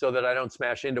so that I don't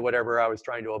smash into whatever I was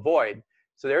trying to avoid.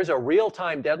 So there's a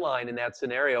real-time deadline in that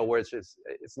scenario where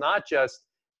it's not just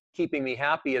keeping me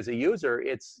happy as a user,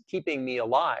 it's keeping me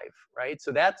alive, right?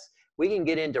 So we can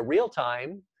get into real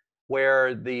time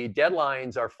where the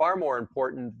deadlines are far more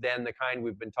important than the kind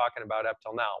we've been talking about up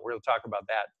till now. We'll talk about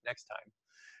that next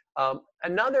time.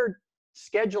 Another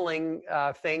scheduling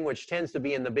thing, which tends to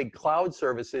be in the big cloud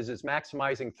services, is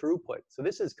maximizing throughput. So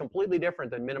this is completely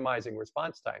different than minimizing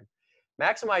response time.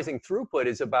 Maximizing throughput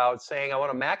is about saying I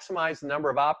want to maximize the number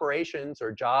of operations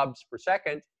or jobs per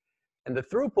second, and the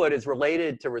throughput is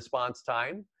related to response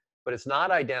time, but it's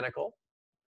not identical.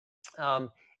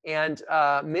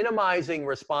 Minimizing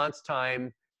response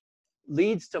time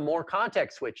leads to more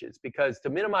context switches, because to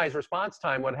minimize response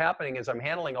time, what's happening is I'm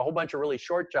handling a whole bunch of really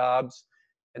short jobs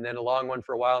and then a long one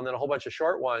for a while and then a whole bunch of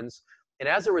short ones. And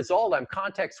as a result, I'm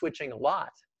context switching a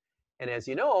lot. And as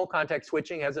you know, context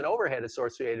switching has an overhead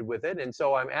associated with it. And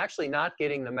so I'm actually not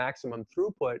getting the maximum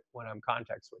throughput when I'm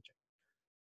context switching.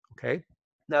 Okay.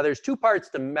 Now there's two parts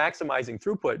to maximizing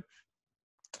throughput.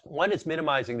 One is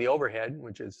minimizing the overhead,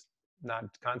 which is not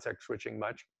context switching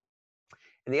much.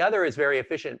 And the other is very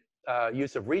efficient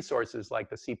use of resources like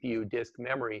the CPU, disk,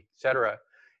 memory, et cetera.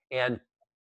 And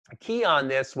a key on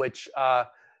this, which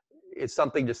is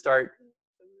something to start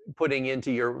putting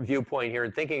into your viewpoint here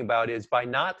and thinking about, is by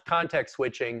not context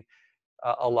switching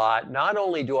a lot, not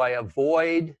only do I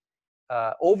avoid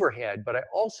overhead, but I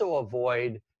also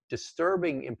avoid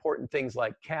disturbing important things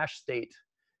like cache state.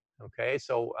 Okay,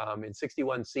 so in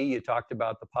 61C, you talked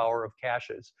about the power of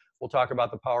caches. We'll talk about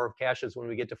the power of caches when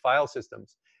we get to file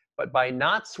systems. But by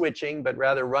not switching, but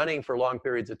rather running for long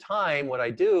periods of time, what I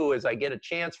do is I get a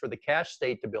chance for the cache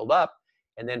state to build up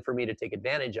and then for me to take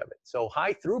advantage of it. So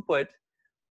high throughput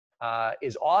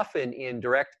is often in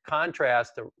direct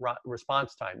contrast to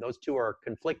response time. Those two are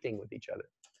conflicting with each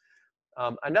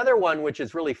other. Another one which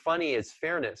is really funny is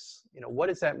fairness. You know, what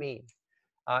does that mean?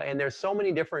 And there's so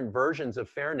many different versions of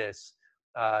fairness.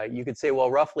 You could say, well,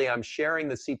 roughly I'm sharing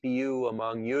the CPU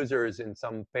among users in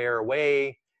some fair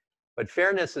way. But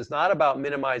fairness is not about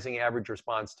minimizing average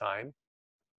response time,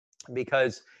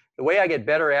 because the way I get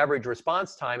better average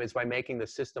response time is by making the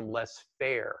system less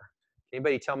fair.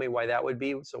 Anybody tell me why that would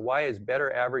be? So why is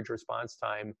better average response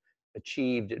time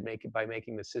achieved by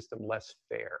making the system less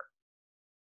fair?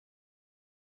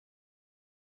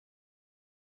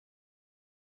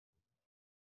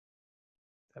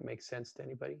 That makes sense to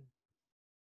anybody?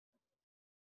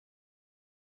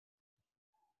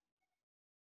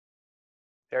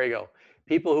 There you go.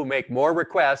 People who make more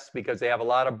requests because they have a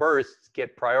lot of bursts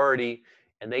get priority,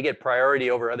 and they get priority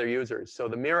over other users. So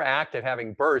the mere act of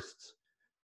having bursts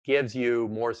gives you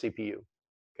more CPU.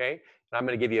 Okay? And I'm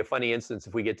going to give you a funny instance,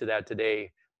 if we get to that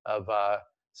today, of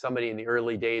somebody in the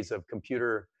early days of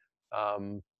computer,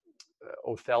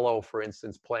 Othello, for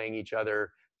instance, playing each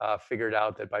other, figured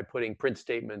out that by putting print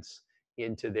statements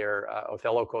into their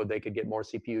Othello code, they could get more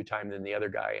CPU time than the other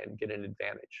guy and get an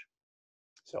advantage.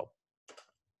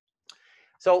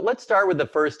 So let's start with the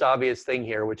first obvious thing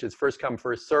here, which is first come,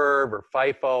 first serve, or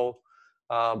FIFO.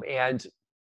 And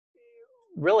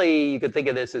really, you could think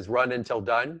of this as run until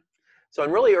done. So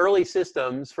in really early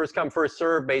systems, first come, first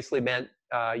serve basically meant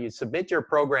you submit your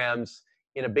programs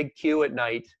in a big queue at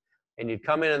night, and you'd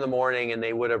come in the morning, and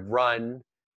they would have run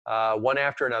one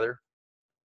after another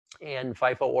in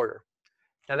FIFO order.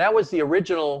 Now, that was the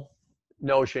original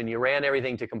notion. You ran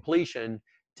everything to completion.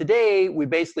 Today, we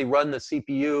basically run the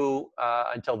CPU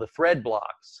until the thread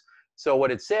blocks. So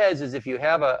what it says is if you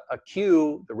have a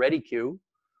queue, the ready queue,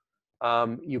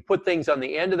 you put things on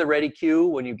the end of the ready queue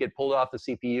when you get pulled off the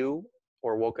CPU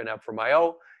or woken up from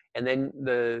I/O, and then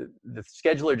the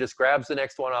scheduler just grabs the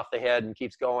next one off the head and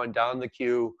keeps going down the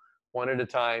queue one at a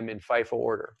time in FIFO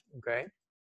order, okay?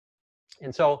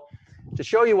 And so to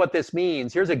show you what this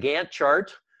means, here's a Gantt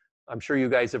chart. I'm sure you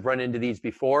guys have run into these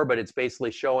before, but it's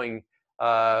basically showing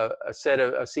a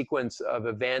sequence of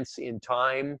events in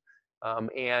time.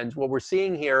 And what we're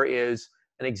seeing here is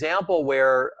an example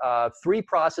where 3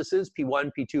 processes,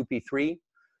 P1, P2, P3,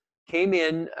 came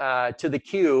in to the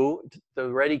queue, the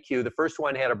ready queue. The first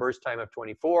one had a burst time of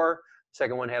 24. The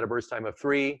second one had a burst time of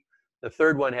 3. The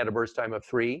third one had a burst time of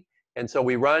 3. And so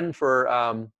we run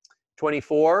for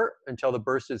 24 until the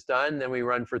burst is done. Then we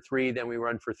run for 3. Then we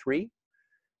run for 3.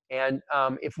 And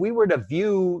if we were to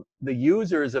view the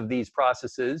users of these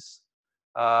processes,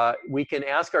 we can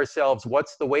ask ourselves,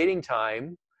 what's the waiting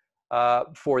time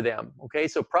for them? Okay,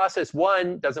 so process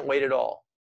 1 doesn't wait at all.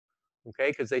 okay,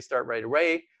 because they start right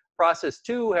away. Process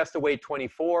 2 has to wait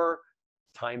 24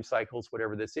 time cycles,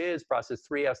 whatever this is. Process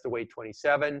 3 has to wait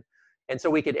 27. And so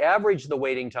we could average the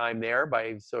waiting time there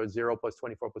by, so 0 plus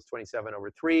 24 plus 27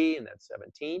 over 3, and that's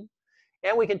 17.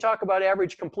 And we can talk about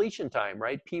average completion time,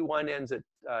 right? P1 ends at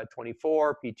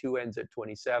 24, P2 ends at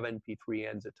 27, P3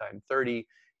 ends at time 30,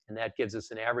 and that gives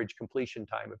us an average completion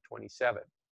time of 27.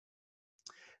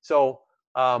 So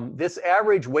this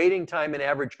average waiting time and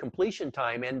average completion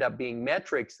time end up being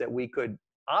metrics that we could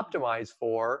optimize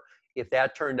for if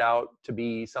that turned out to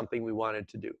be something we wanted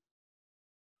to do.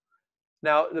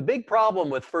 Now, the big problem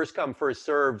with first come, first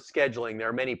serve scheduling, there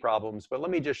are many problems, but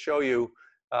let me just show you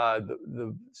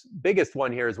the biggest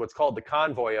one here is what's called the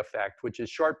convoy effect, which is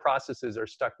short processes are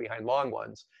stuck behind long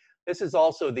ones. This is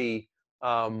also the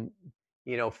 5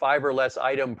 or less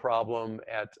item problem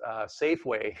at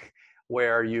Safeway,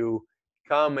 where you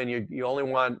come and you only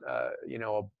want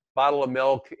a bottle of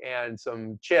milk and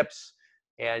some chips,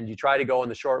 and you try to go in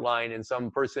the short line, and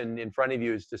some person in front of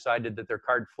you has decided that their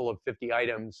cart full of 50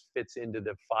 items fits into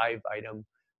the 5-item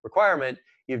requirement.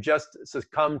 You've just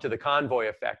succumbed to the convoy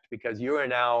effect because you are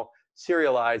now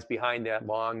serialized behind that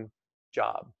long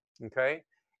job, okay?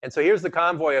 And so here's the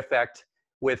convoy effect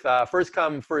with first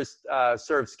come, first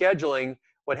serve scheduling.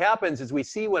 What happens is we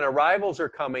see when arrivals are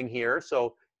coming here.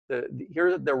 So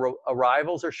here the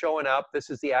arrivals are showing up.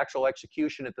 This is the actual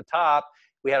execution at the top.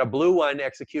 We had a blue one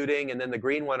executing, and then the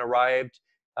green one arrived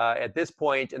at this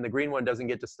point, and the green one doesn't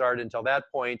get to start until that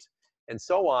point, and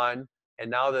so on. And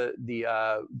now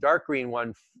the dark green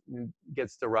one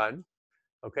gets to run,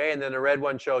 okay? And then the red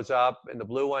one shows up, and the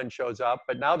blue one shows up,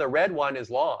 but now the red one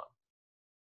is long,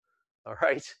 all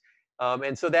right?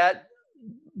 And so that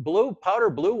powder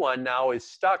blue one now is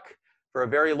stuck for a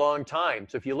very long time.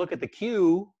 So if you look at the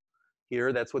queue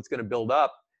here, that's what's going to build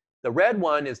up. The red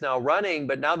one is now running,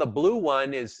 but now the blue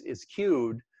one is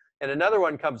queued, and another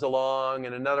one comes along,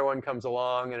 and another one comes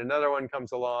along, and another one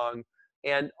comes along.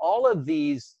 And all of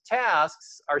these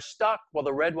tasks are stuck while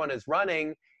the red one is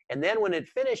running, and then when it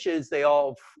finishes, they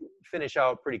all finish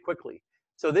out pretty quickly.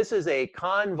 So this is a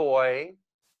convoy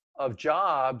of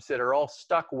jobs that are all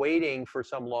stuck waiting for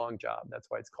some long job. That's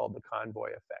why it's called the convoy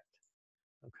effect,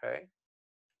 okay?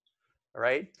 All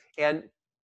right, and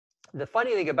the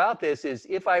funny thing about this is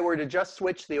if I were to just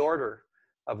switch the order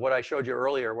of what I showed you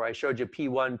earlier, where I showed you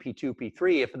P1, P2,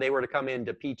 P3, if they were to come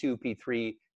into P2,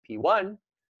 P3, P1,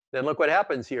 then look what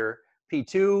happens here.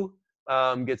 P2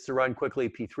 gets to run quickly,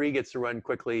 P3 gets to run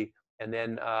quickly, and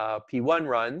then P1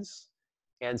 runs.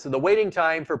 And so the waiting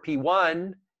time for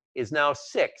P1 is now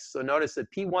 6. So notice that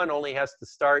P1 only has to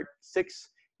start 6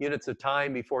 units of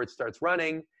time before it starts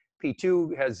running.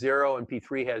 P2 has 0 and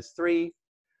P3 has 3.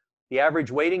 The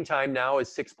average waiting time now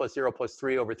is 6 plus 0 plus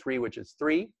 3 over 3, which is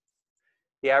 3.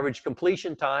 The average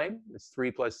completion time is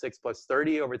 3 plus 6 plus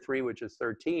 30 over 3, which is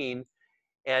 13.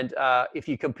 And if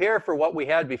you compare for what we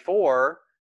had before,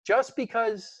 just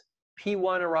because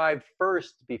P1 arrived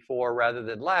first before rather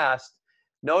than last,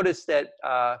 notice that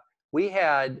we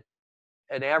had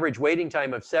an average waiting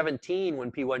time of 17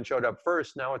 when P1 showed up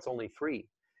first. Now it's only 3.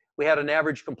 We had an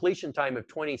average completion time of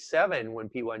 27 when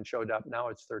P1 showed up. Now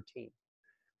it's 13.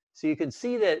 So you can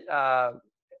see that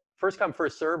first come,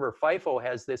 first serve, or FIFO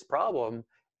has this problem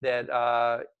that,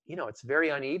 it's very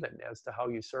uneven as to how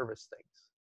you service things.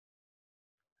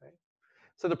 Okay?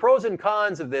 So the pros and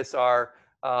cons of this are,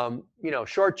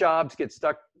 short jobs get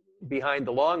stuck behind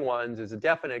the long ones is a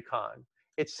definite con.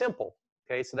 It's simple,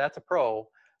 okay? So that's a pro,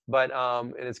 but,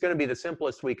 and it's going to be the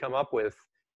simplest we come up with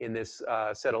in this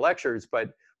set of lectures,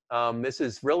 but this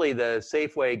is really the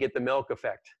Safeway get the milk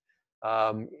effect.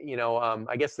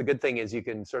 I guess the good thing is you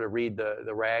can sort of read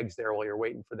the rags there while you're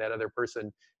waiting for that other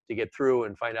person to get through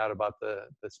and find out about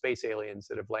the space aliens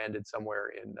that have landed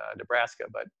somewhere in Nebraska.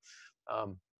 But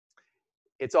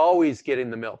it's always getting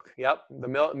the milk. Yep, the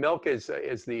milk is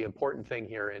the important thing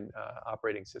here in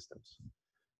operating systems.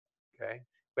 Okay,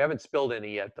 we haven't spilled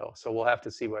any yet though, so we'll have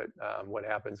to see what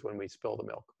happens when we spill the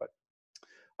milk. But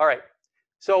all right,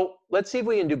 so let's see if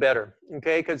we can do better.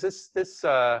 Okay, because this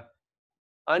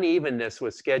unevenness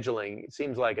with scheduling, it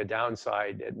seems like a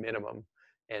downside at minimum,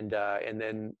 and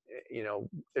then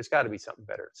there's got to be something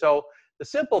better. So the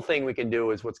simple thing we can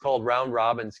do is what's called round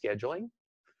robin scheduling,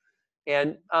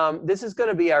 and this is going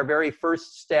to be our very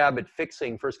first stab at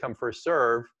fixing first come first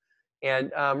serve.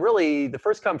 And really, the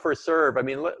first come first serve, I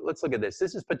mean, let's look at this.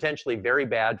 This is potentially very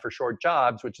bad for short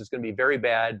jobs, which is going to be very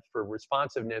bad for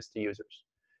responsiveness to users,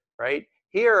 right?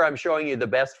 Here I'm showing you the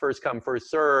best first come first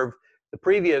serve. The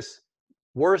previous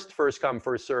worst first come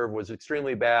first serve was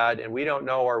extremely bad, and we don't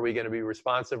know, are we going to be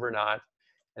responsive or not?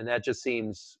 And that just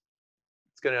seems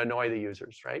it's going to annoy the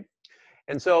users, right?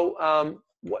 And so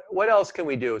what else can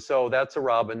we do? So that's a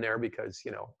Robin there because,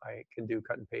 you know, I can do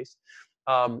cut and paste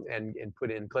and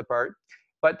put in clip art.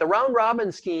 But the round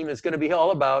robin scheme is going to be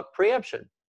all about preemption.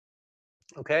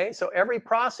 Okay, so every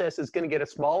process is going to get a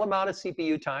small amount of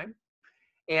CPU time.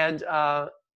 And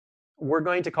we're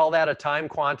going to call that a time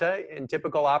quanta. In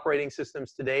typical operating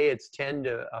systems today, it's 10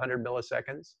 to 100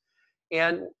 milliseconds.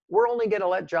 And we're only going to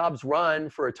let jobs run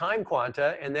for a time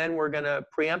quanta, and then we're going to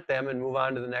preempt them and move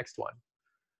on to the next one.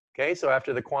 Okay, so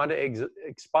after the quanta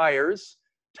expires,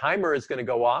 timer is going to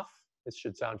go off. This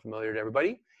should sound familiar to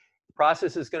everybody. The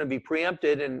process is going to be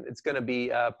preempted, and it's going to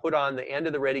be put on the end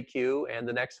of the ready queue, and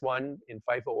the next one in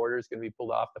FIFO order is going to be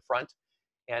pulled off the front.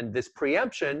 And this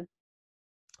preemption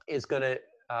is going to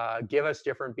give us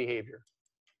different behavior.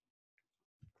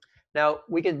 Now,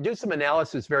 we can do some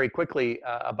analysis very quickly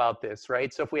about this,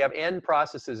 right? So if we have n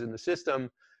processes in the system,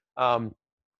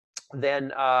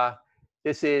 then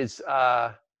this is,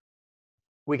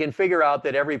 we can figure out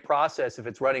that every process, if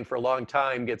it's running for a long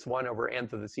time, gets 1 over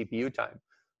nth of the CPU time.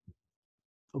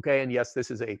 Okay, and yes, this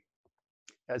is a,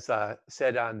 as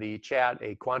said on the chat,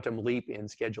 a quantum leap in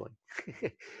scheduling.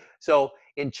 So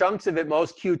in chunks of at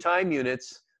most Q time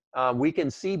units, we can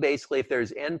see basically if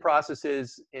there's n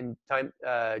processes in time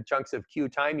chunks of Q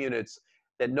time units,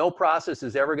 that no process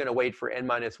is ever going to wait for n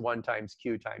minus 1 times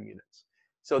Q time units.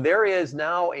 So there is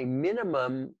now a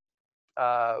minimum,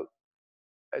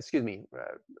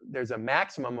 there's a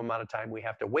maximum amount of time we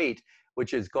have to wait,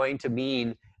 which is going to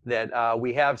mean that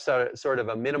we have sort of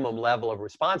a minimum level of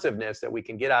responsiveness that we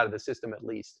can get out of the system at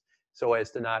least, so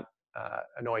as to not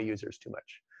annoy users too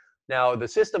much. Now, the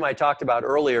system I talked about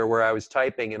earlier where I was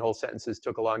typing and whole sentences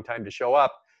took a long time to show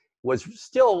up was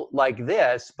still like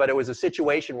this, but it was a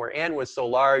situation where n was so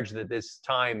large that this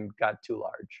time got too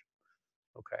large.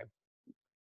 Okay.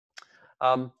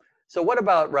 So what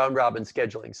about round robin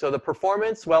scheduling? So the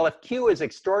performance, well, if Q is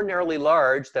extraordinarily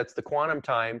large, that's the quantum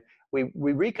time, we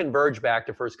reconverge back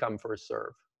to first come, first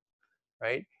serve,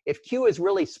 right? If Q is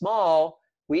really small,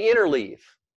 we interleave.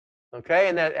 Okay,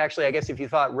 and that actually, I guess if you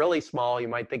thought really small, you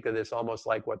might think of this almost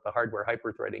like what the hardware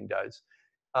hyperthreading does.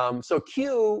 So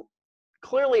Q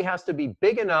clearly has to be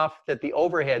big enough that the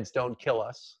overheads don't kill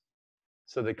us.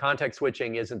 So the context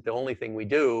switching isn't the only thing we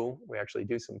do. We actually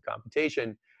do some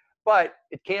computation, but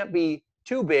it can't be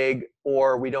too big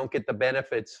or we don't get the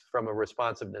benefits from a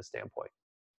responsiveness standpoint.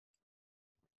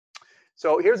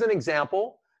 So here's an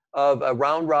example of a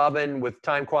round robin with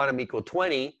time quantum equal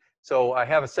 20. So I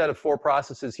have a set of 4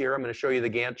 processes here. I'm going to show you the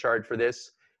Gantt chart for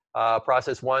this.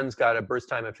 Process 1's got a burst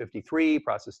time of 53,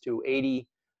 process 2, 80.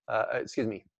 Excuse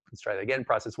me, let's try that again.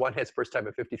 Process 1 has burst time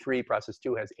of 53, process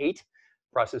 2 has 8,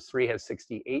 process 3 has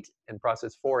 68, and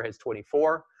process 4 has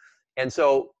 24. And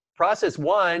so process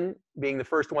 1, being the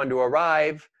first one to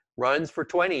arrive, runs for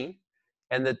 20,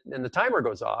 and the timer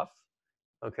goes off.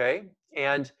 Okay,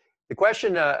 and the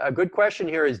question, a good question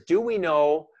here is, do we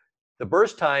know the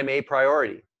burst time a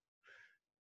priori?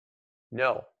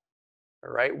 No.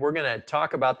 All right, we're going to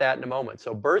talk about that in a moment.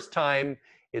 So burst time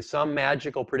is some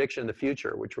magical prediction in the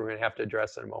future, which we're going to have to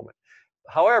address in a moment.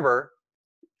 However,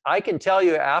 I can tell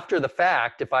you after the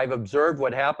fact, if I've observed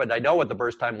what happened, I know what the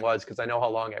burst time was because I know how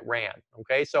long it ran.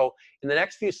 Okay, so in the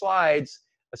next few slides,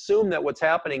 assume that what's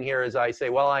happening here is I say,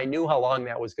 well, I knew how long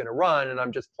that was going to run, and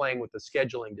I'm just playing with the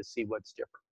scheduling to see what's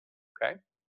different. Okay,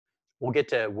 we'll get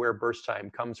to where burst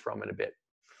time comes from in a bit.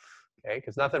 Okay,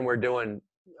 because nothing we're doing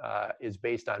is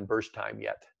based on burst time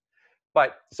yet.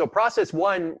 But so process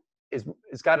 1 is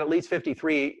got at least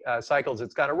 53 cycles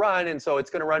it's got to run, and so it's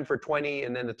going to run for 20,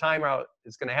 and then the timeout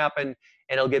is going to happen,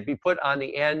 and it'll be put on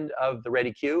the end of the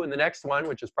ready queue, and the next one,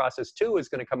 which is process 2, is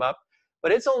going to come up,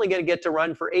 but it's only going to get to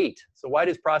run for 8. So why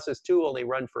does process 2 only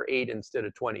run for 8 instead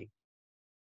of 20?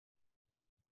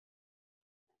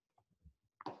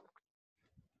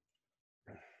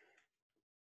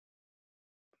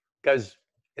 Because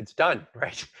it's done,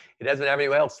 right? It doesn't have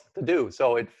anything else to do.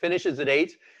 So it finishes at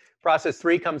 8. Process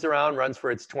 3 comes around, runs for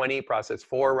its 20. Process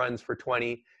 4 runs for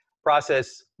 20.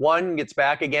 Process 1 gets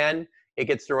back again. It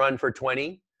gets to run for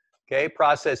 20. Okay,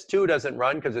 process 2 doesn't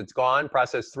run because it's gone.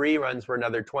 Process 3 runs for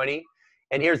another 20.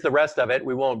 And here's the rest of it.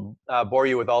 We won't bore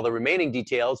you with all the remaining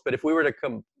details, but if we were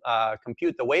to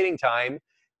compute the waiting time,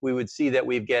 we would see that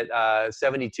we'd get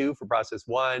 72 for process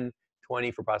 1,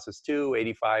 20 for process 2,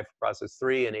 85 for process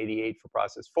 3, and 88 for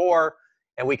process 4.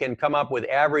 And we can come up with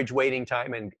average waiting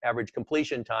time and average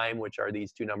completion time, which are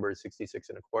these two numbers, 66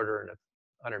 and a quarter and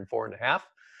 104 and a half.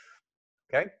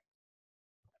 Okay.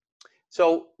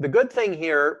 So the good thing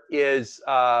here is,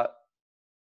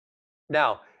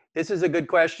 now, this is a good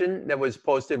question that was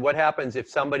posted. What happens if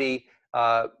somebody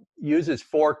uses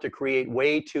fork to create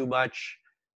way too much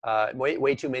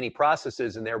way too many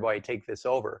processes and thereby take this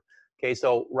over. Okay,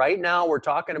 so right now we're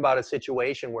talking about a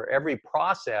situation where every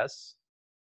process,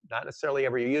 not necessarily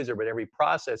every user, but every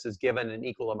process is given an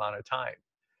equal amount of time.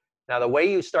 Now, the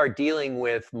way you start dealing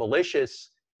with malicious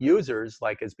users,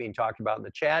 like is being talked about in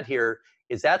the chat here,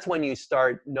 is that's when you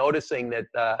start noticing that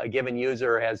a given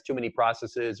user has too many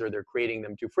processes or they're creating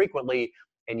them too frequently,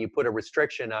 and you put a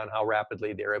restriction on how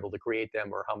rapidly they're able to create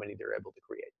them or how many they're able to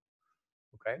create.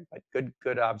 Okay, but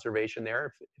good observation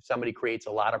there. If somebody creates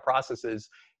a lot of processes,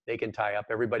 they can tie up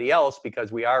everybody else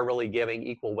because we are really giving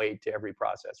equal weight to every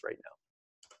process right now.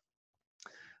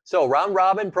 So round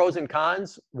robin, pros and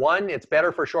cons. One, it's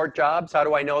better for short jobs. How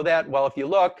do I know that? Well, if you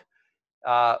look,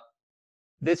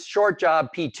 this short job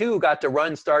P2 got to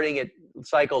run starting at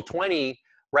cycle 20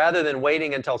 rather than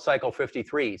waiting until cycle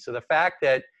 53. So the fact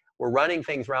that we're running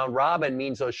things round robin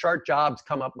means those short jobs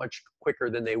come up much quicker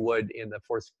than they would in the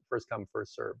first come,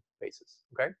 first serve basis,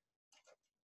 okay?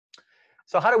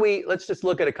 So how do we, let's just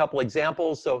look at a couple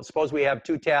examples. So suppose we have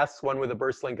two tasks, one with a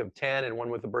burst length of 10 and one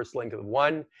with a burst length of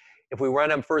 1. If we run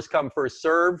them first come, first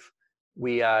serve,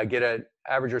 we get an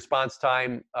average response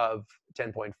time of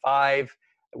 10.5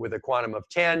 with a quantum of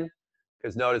 10,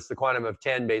 because notice the quantum of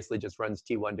 10 basically just runs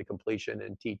T1 to completion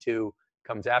and T2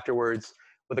 comes afterwards.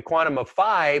 With a quantum of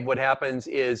 5, what happens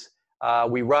is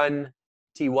we run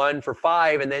T1 for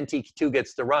 5 and then T2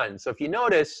 gets to run. So if you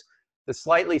notice, the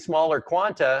slightly smaller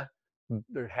quanta,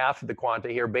 or half of the quanta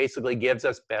here, basically gives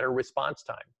us better response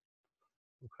time.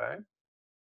 Okay.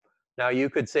 Now you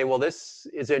could say, well, this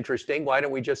is interesting. Why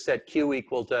don't we just set Q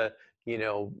equal to,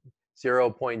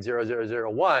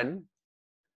 0.0001?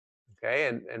 Okay,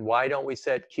 and why don't we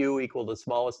set Q equal to the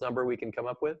smallest number we can come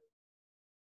up with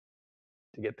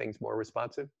to get things more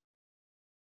responsive?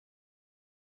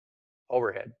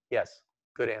 Overhead, yes,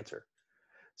 good answer.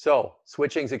 So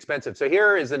switching is expensive. So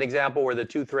here is an example where the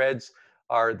two threads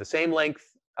are the same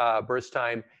length burst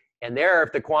time, and there,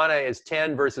 if the quanta is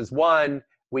 10 versus 1,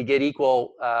 we get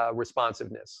equal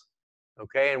responsiveness.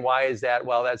 Okay, and why is that?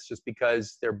 Well, that's just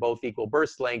because they're both equal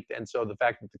burst length, and so the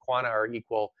fact that the quanta are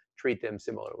equal, treat them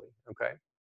similarly. Okay.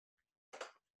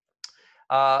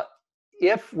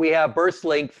 If we have burst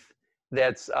length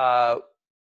that's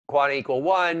quanta equal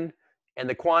 1, and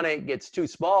the quanta gets too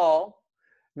small,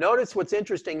 notice what's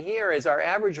interesting here is our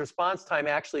average response time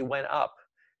actually went up.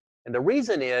 And the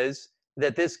reason is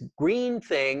that this green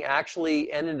thing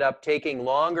actually ended up taking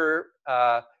longer.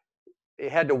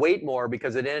 It had to wait more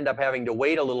because it ended up having to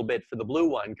wait a little bit for the blue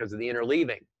one because of the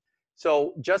interleaving.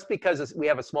 So just because we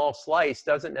have a small slice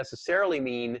doesn't necessarily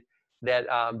mean that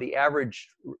the average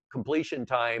completion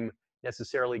time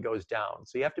necessarily goes down.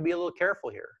 So you have to be a little careful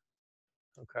here.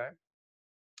 Okay.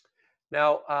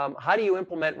 Now, how do you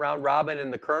implement round robin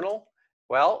in the kernel?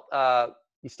 Well,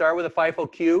 you start with a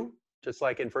FIFO queue, just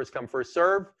like in first come, first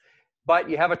serve, but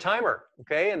you have a timer,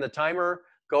 okay? And the timer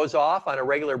goes off on a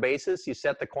regular basis. You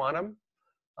set the quantum.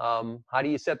 How do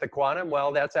you set the quantum?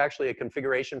 Well, that's actually a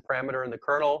configuration parameter in the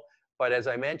kernel, but as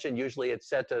I mentioned, usually it's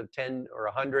set to 10 or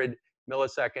 100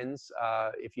 milliseconds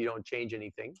if you don't change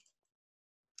anything.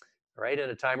 All right,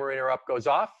 and a timer interrupt goes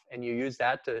off, and you use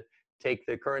that to take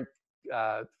the current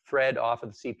thread off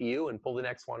of the CPU and pull the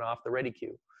next one off the ready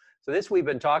queue. So this we've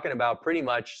been talking about pretty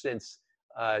much since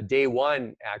day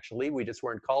one, actually. We just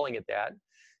weren't calling it that.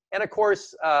 And of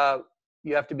course,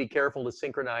 you have to be careful to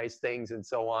synchronize things and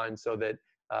so on so that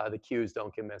the queues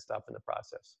don't get messed up in the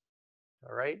process.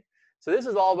 All right. So this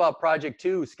is all about Project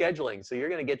 2 scheduling. So you're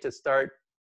going to get to start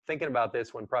thinking about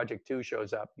this when Project 2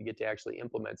 shows up. You get to actually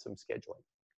implement some scheduling.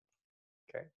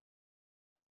 Okay.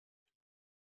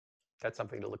 That's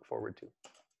something to look forward to.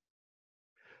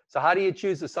 So how do you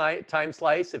choose the time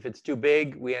slice? If it's too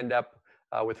big, we end up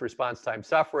with response time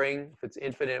suffering. If it's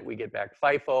infinite, we get back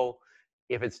FIFO.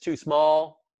 If it's too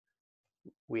small,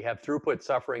 we have throughput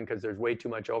suffering because there's way too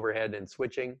much overhead and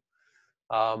switching.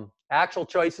 Actual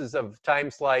choices of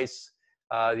time slice.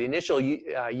 The initial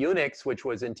Unix, which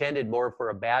was intended more for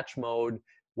a batch mode,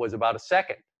 was about a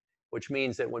second, which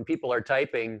means that when people are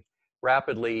typing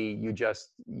rapidly,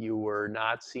 you were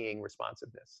not seeing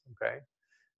responsiveness, okay?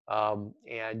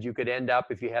 And you could end up,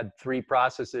 if you had 3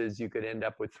 processes, you could end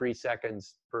up with 3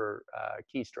 seconds per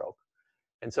keystroke.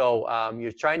 And so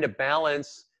you're trying to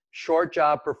balance short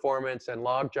job performance and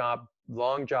long job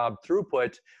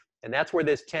throughput, and that's where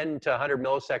this 10 to 100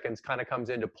 milliseconds kind of comes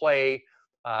into play.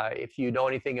 If you know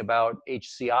anything about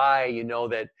HCI, you know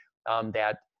that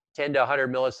that 10 to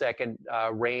 100 millisecond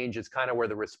range is kind of where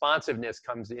the responsiveness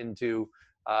comes into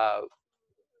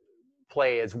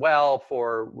play as well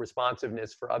for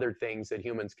responsiveness for other things that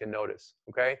humans can notice,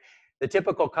 okay? The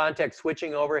typical context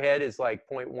switching overhead is like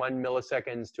 0.1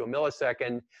 milliseconds to a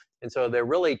millisecond. And so they're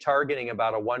really targeting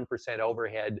about a 1%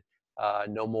 overhead,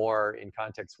 no more in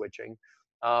context switching.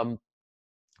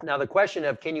 Now the question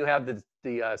of can you have the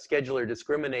scheduler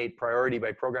discriminate priority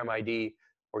by program ID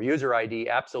or user ID?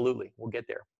 Absolutely, we'll get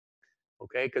there.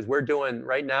 Okay, because we're doing,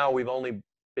 right now we've only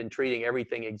been treating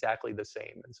everything exactly the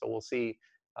same. And so we'll see,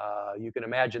 you can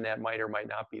imagine that might or might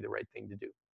not be the right thing to do.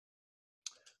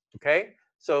 Okay,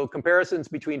 so comparisons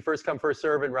between first come, first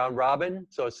serve and round robin.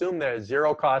 So assume there's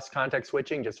zero cost context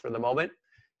switching just for the moment.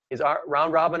 Is our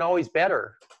round robin always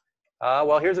better?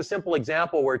 Well, here's a simple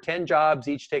example where 10 jobs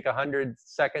each take 100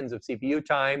 seconds of CPU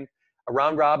time, a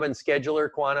round robin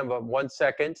scheduler quantum of 1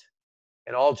 second,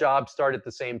 and all jobs start at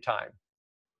the same time.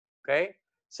 Okay,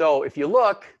 so if you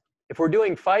look, if we're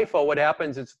doing FIFO, what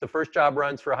happens is the first job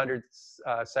runs for 100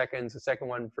 seconds, the second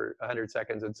one for 100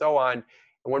 seconds, and so on.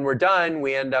 And when we're done,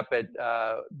 we end up at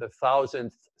the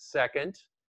 1000th second,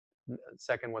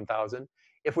 second 1000.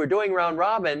 If we're doing round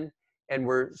robin and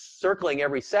we're circling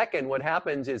every second, what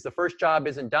happens is the first job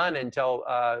isn't done until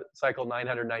cycle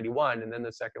 991, and then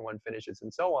the second one finishes,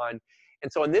 and so on.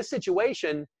 And so in this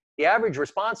situation, the average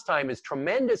response time is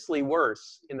tremendously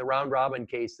worse in the round robin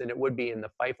case than it would be in the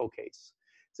FIFO case.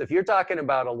 So if you're talking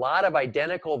about a lot of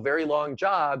identical, very long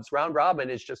jobs, round robin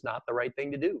is just not the right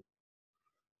thing to do.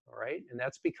 All right, and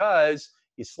that's because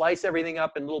you slice everything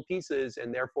up in little pieces,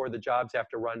 and therefore the jobs have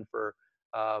to run for,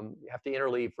 have to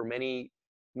interleave for many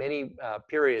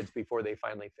periods before they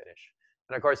finally finish.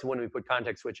 And of course, when we put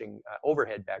context switching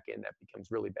overhead back in, that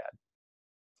becomes really bad.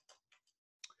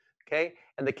 Okay,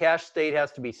 and the cache state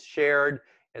has to be shared,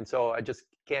 and so I just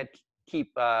can't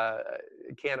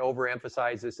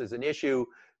overemphasize this as an issue.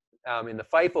 In the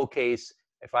FIFO case,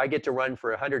 if I get to run for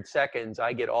 100 seconds,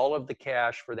 I get all of the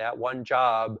cache for that one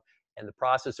job, and the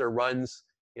processor runs,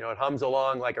 you know, it hums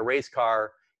along like a race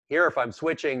car. Here, if I'm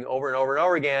switching over and over and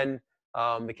over again,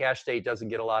 the cache state doesn't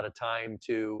get a lot of time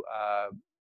to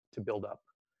build up.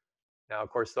 Now, of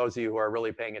course, those of you who are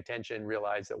really paying attention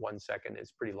realize that 1 second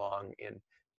is pretty long in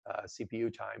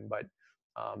CPU time, but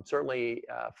certainly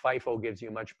FIFO gives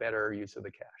you much better use of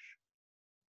the cache.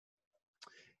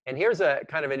 And here's a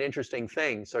kind of an interesting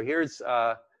thing. So here's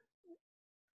an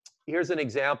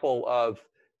example of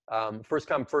first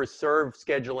come, first serve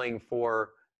scheduling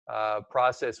for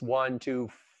process 1, 2,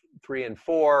 3, and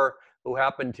 4, who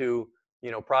happen to, you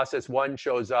know, process 1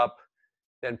 shows up,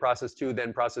 then process 2,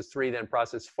 then process 3, then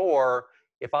process 4.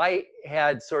 If I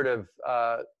had sort of,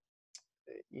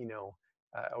 you know,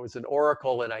 I was an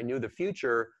oracle and I knew the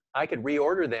future, I could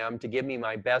reorder them to give me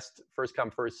my best first come,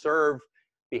 first serve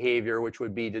behavior, which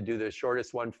would be to do the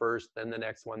shortest one first, then the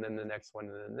next one, then the next one,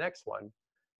 and then the next one.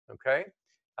 Okay.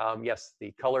 Yes,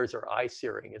 the colors are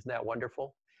eye-searing. Isn't that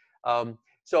wonderful?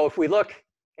 So if we look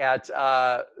at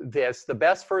this, the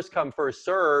best first come, first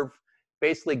serve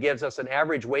basically gives us an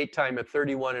average wait time of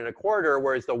 31.25,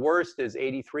 whereas the worst is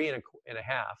 83.5.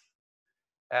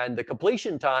 And the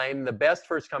completion time, the best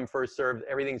first come, first serve,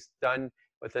 everything's done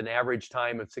with an average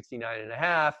time of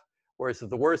 69.5, whereas in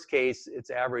the worst case, it's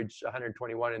average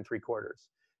 121.75.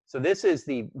 So this is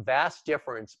the vast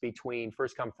difference between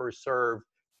first come, first serve,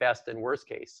 best and worst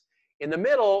case. In the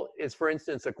middle is, for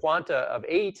instance, a quanta of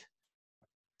 8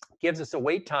 gives us a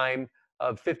wait time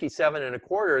of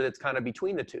 57.25 that's kind of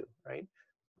between the two, right?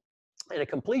 And a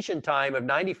completion time of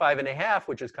 95.5,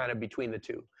 which is kind of between the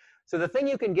two. So the thing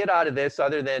you can get out of this,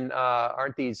 other than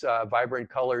aren't these vibrant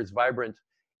colors vibrant,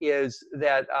 is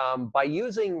that by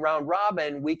using round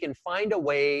robin, we can find a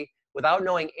way, without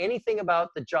knowing anything about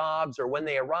the jobs or when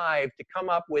they arrive, to come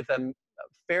up with a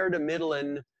fair to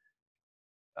middling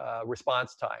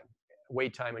response time,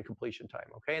 wait time, and completion time.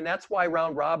 Okay, and that's why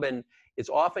round robin is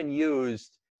often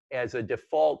used as a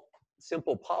default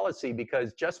simple policy,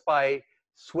 because just by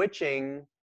switching,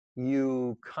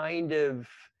 you kind of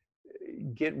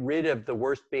get rid of the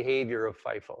worst behavior of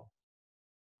FIFO.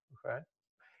 Okay,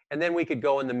 and then we could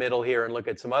go in the middle here and look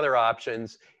at some other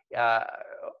options.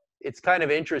 It's kind of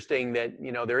interesting that,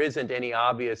 you know, there isn't any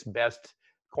obvious best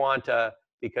quanta,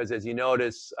 because as you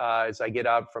notice, as I get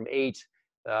out from 8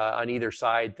 on either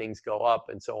side, things go up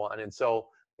and so on. And so,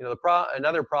 you know,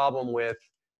 another problem with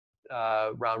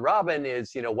round robin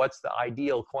is, you know, what's the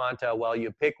ideal quanta? Well,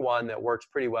 you pick one that works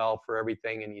pretty well for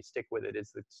everything and you stick with it.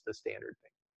 It's the standard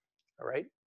thing. All right.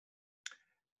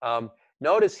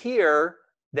 Notice here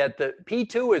that the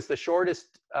P2 is the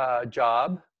shortest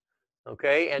job.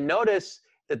 Okay, and notice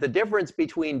that the difference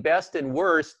between best and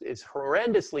worst is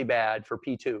horrendously bad for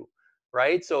P2,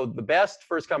 right? So the best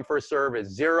first come, first serve is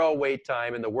 0 wait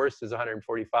time, and the worst is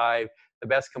 145. The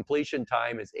best completion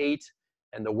time is 8.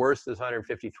 and the worst is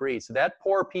 153. So that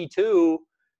poor P2,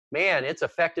 man, it's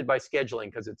affected by scheduling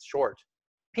because it's short.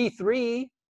 P3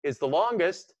 is the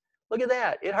longest. Look at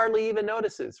that. It hardly even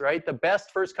notices, right? The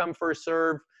best first come, first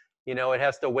serve, you know, it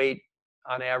has to wait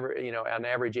on average, you know, on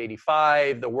average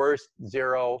 85, the worst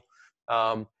 0.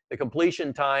 The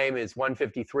completion time is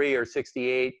 153 or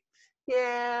 68.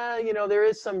 Yeah, you know, there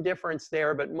is some difference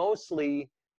there, but mostly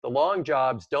the long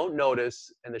jobs don't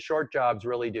notice and the short jobs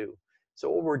really do. So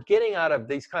what we're getting out of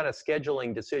these kind of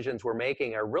scheduling decisions we're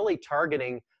making are really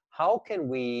targeting how can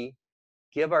we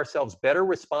give ourselves better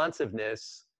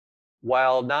responsiveness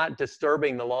while not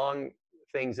disturbing the long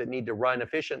things that need to run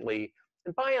efficiently.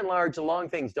 And by and large, the long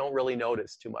things don't really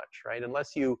notice too much, right?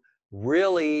 Unless you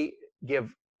really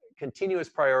give continuous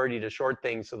priority to short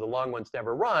things so the long ones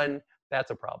never run,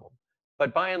 that's a problem.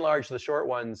 But by and large, the short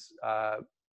ones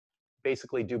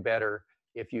basically do better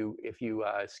if you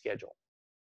schedule.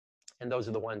 And those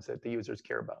are the ones that the users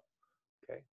care about,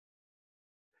 okay?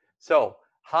 So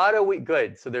how do we,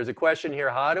 good. So there's a question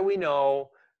here, how do we know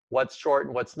what's short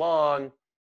and what's long?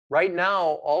 Right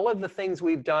now, all of the things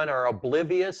we've done are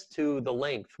oblivious to the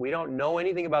length. We don't know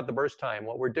anything about the burst time.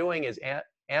 What we're doing is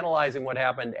analyzing what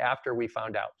happened after we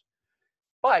found out.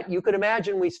 But you could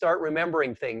imagine we start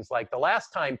remembering things like the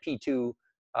last time P2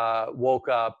 woke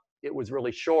up, it was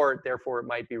really short, therefore it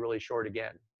might be really short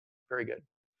again. Very good.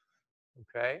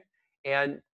 Okay.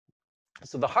 And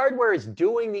so the hardware is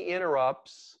doing the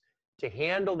interrupts to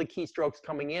handle the keystrokes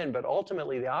coming in, but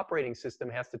ultimately the operating system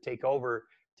has to take over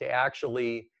to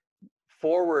actually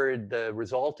forward the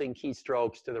resulting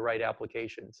keystrokes to the right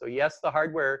application. So yes, the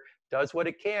hardware does what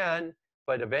it can,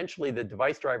 but eventually the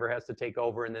device driver has to take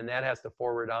over, and then that has to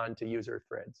forward on to user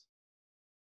threads.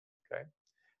 Okay.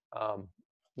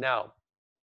 Now,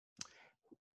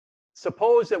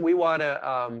 suppose that we want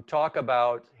to talk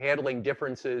about handling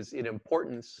differences in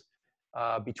importance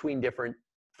between different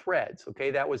threads.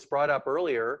 Okay, that was brought up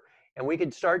earlier, and we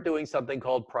could start doing something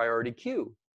called priority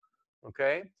queue.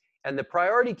 Okay, and the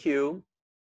priority queue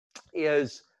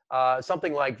is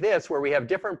something like this, where we have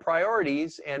different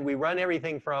priorities, and we run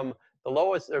everything from the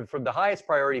lowest, or from the highest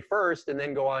priority first, and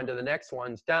then go on to the next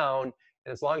ones down.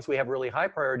 And as long as we have really high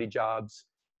priority jobs,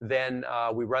 then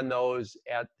we run those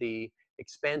at the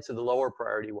expense of the lower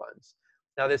priority ones.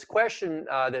 Now, this question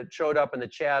that showed up in the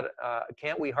chat,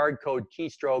 can't we hard code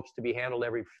keystrokes to be handled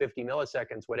every 50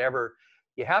 milliseconds, whatever?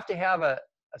 You have to have a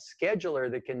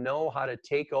scheduler that can know how to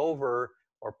take over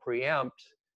or preempt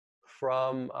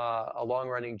from a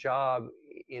long-running job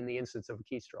in the instance of a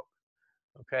keystroke,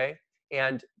 okay?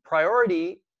 And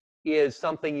priority is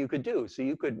something you could do. So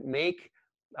you could make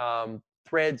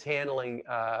threads handling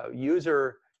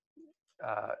user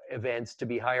events to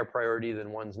be higher priority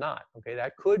than one's not, okay?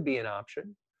 That could be an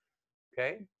option,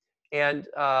 okay? And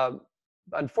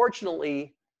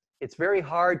unfortunately, it's very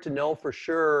hard to know for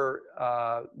sure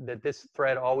that this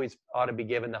thread always ought to be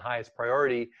given the highest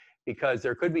priority, because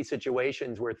there could be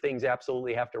situations where things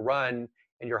absolutely have to run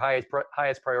and your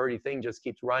highest priority thing just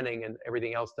keeps running and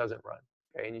everything else doesn't run,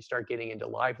 okay? And you start getting into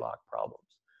live lock problems.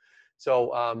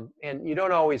 So, and you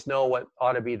don't always know what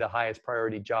ought to be the highest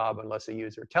priority job unless a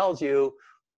user tells you,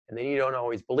 and then you don't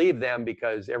always believe them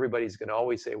because everybody's going to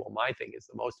always say, well, my thing is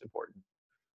the most important.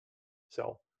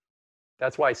 So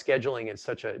that's why scheduling is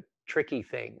such a tricky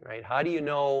thing, right? How do you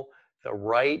know the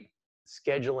right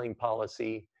scheduling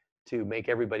policy to make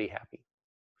everybody happy?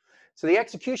 So the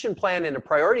execution plan in a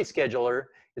priority scheduler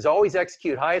is always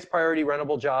execute highest priority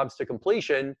runnable jobs to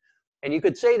completion. And you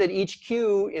could say that each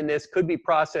queue in this could be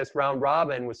processed round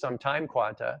robin with some time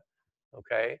quanta,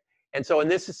 okay? And so in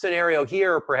this scenario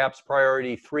here, perhaps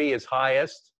priority 3 is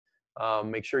highest.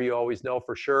 Make sure you always know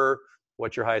for sure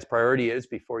what your highest priority is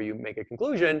before you make a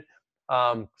conclusion.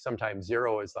 Sometimes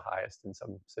 0 is the highest in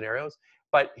some scenarios.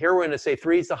 But here we're going to say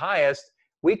 3 is the highest.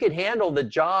 We could handle the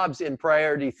jobs in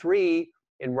priority 3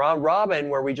 in round robin,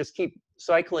 where we just keep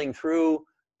cycling through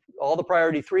all the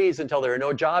priority 3s until there are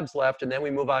no jobs left, and then we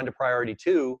move on to priority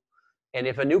 2. And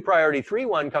if a new priority 3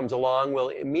 one comes along, we'll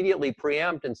immediately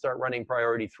preempt and start running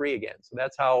priority 3 again. So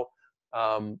that's how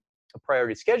a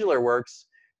priority scheduler works.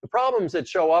 The problems that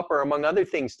show up are, among other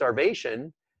things,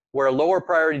 starvation, where lower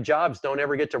priority jobs don't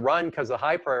ever get to run because of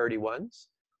high priority ones.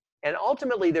 And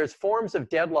ultimately, there's forms of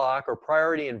deadlock or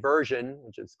priority inversion,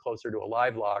 which is closer to a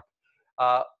live lock,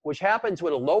 which happens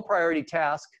when a low priority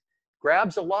task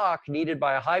grabs a lock needed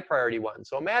by a high priority one.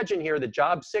 So imagine here that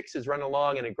job 6 is running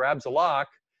along and it grabs a lock,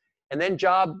 and then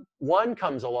job 1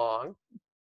 comes along,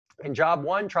 and job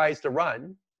 1 tries to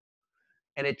run,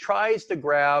 and it tries to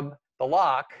grab the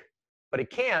lock, but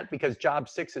it can't because job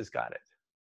 6 has got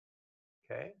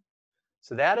it, okay?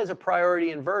 So that is a priority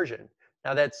inversion.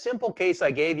 Now that simple case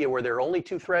I gave you where there are only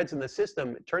 2 threads in the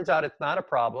system, it turns out it's not a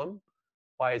problem.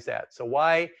 Why is that? So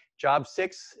why job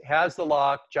 6 has the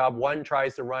lock, job 1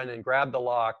 tries to run and grab the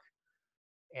lock,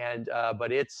 and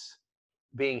but it's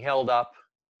being held up.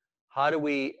 How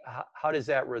does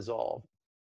that resolve?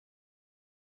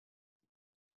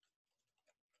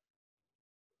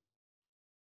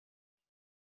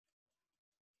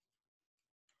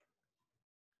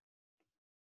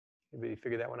 Anybody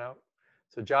figure that one out?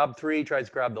 So job 3 tries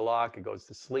to grab the lock, it goes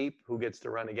to sleep. Who gets to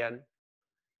run again?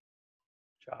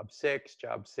 Job 6.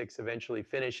 Job 6 eventually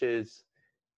finishes,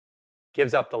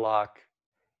 gives up the lock,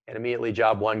 and immediately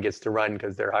job 1 gets to run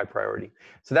because they're high priority.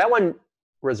 So that one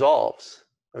resolves,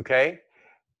 okay?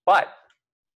 But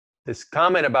this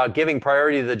comment about giving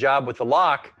priority to the job with the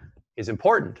lock is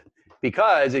important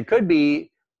because it could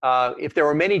be, if there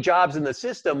were many jobs in the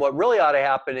system, what really ought to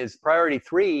happen is priority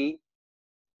 3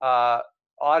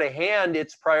 ought to hand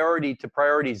its priority to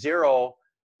priority 0,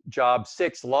 job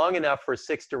 6, long enough for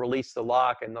 6 to release the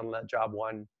lock and then let job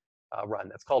 1 run.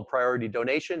 That's called priority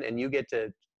donation, and you get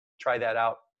to try that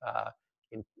out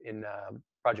in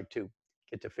project 2.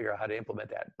 Get to figure out how to implement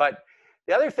that. But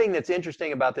the other thing that's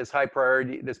interesting about this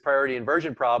priority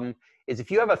inversion problem is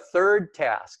if you have a third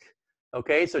task,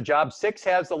 okay, so job 6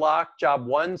 has the lock, job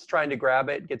 1's trying to grab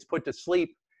it, gets put to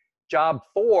sleep. Job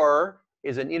 4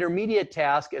 is an intermediate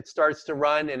task. It starts to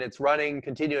run and it's running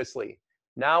continuously.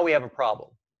 Now we have a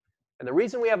problem. And the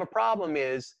reason we have a problem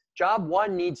is job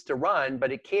 1 needs to run,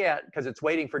 but it can't because it's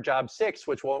waiting for job 6,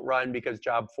 which won't run because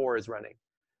job 4 is running.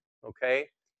 Okay,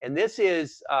 and this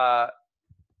is a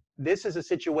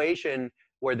situation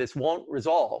where this won't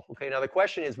resolve. Okay, now the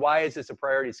question is, why is this a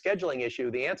priority scheduling issue?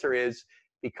 The answer is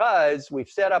because we've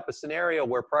set up a scenario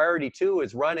where priority 2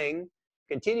 is running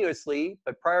continuously,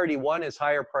 but priority 1 is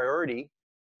higher priority,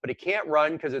 but it can't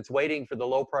run because it's waiting for the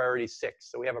low priority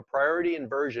 6. So we have a priority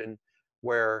inversion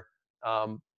where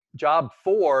job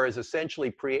 4 is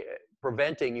essentially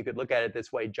preventing, you could look at it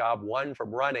this way, job 1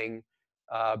 from running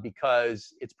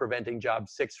because it's preventing job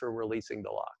 6 from releasing the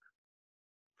lock.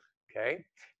 Okay.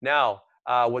 Now,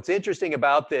 what's interesting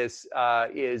about this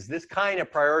is this kind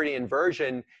of priority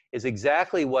inversion is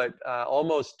exactly what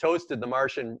almost toasted the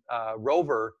Martian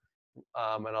rover,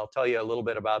 and I'll tell you a little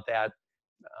bit about that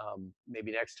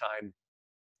maybe next time.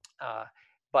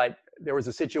 But there was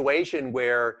a situation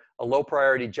where a low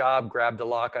priority job grabbed a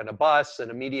lock on a bus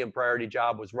and a medium priority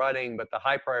job was running, but the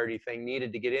high priority thing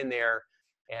needed to get in there.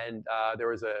 And there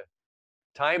was a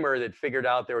timer that figured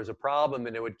out there was a problem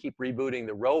and it would keep rebooting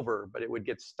the rover, but it would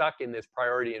get stuck in this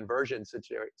priority inversion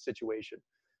situation.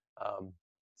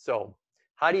 So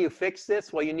how do you fix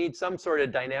this? Well, you need some sort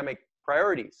of dynamic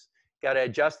priorities. Got to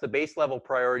adjust the base level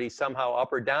priority somehow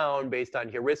up or down based on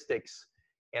heuristics.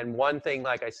 And one thing,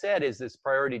 like I said, is this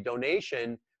priority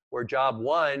donation where job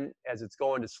 1, as it's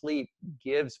going to sleep,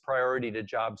 gives priority to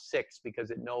job 6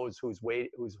 because it knows who's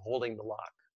holding the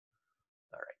lock.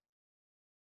 All right.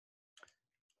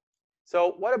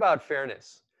 So what about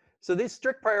fairness? So this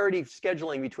strict priority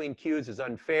scheduling between queues is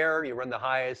unfair. You run the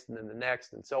highest and then the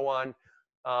next and so on.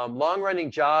 Long-running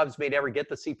jobs may never get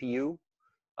the CPU.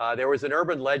 There was an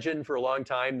urban legend for a long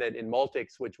time that in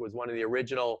Multics, which was one of the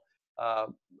original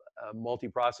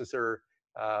multiprocessor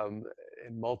and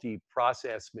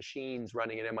multi-process machines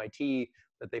running at MIT,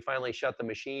 that they finally shut the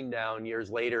machine down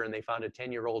years later and they found a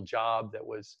 10-year-old job that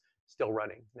was still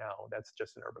running. Now, that's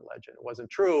just an urban legend. It wasn't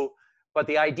true, but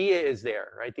the idea is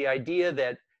there, right? The idea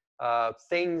that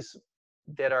things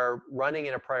that are running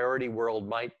in a priority world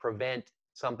might prevent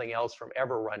something else from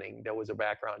ever running that was a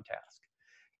background task.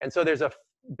 And so there's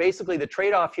basically the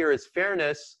trade-off here is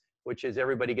fairness, which is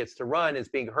everybody gets to run, is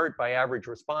being hurt by average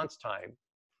response time.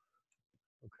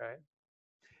 Okay.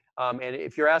 And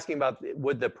if you're asking about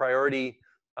would the priority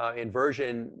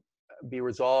inversion be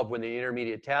resolved when the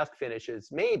intermediate task finishes,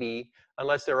 maybe,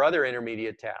 unless there are other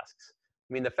intermediate tasks.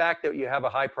 I mean, the fact that you have a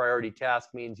high priority task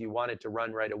means you want it to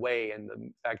run right away, and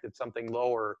the fact that something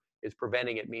lower is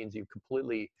preventing it means you've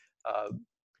completely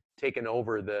taken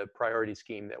over the priority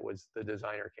scheme that was the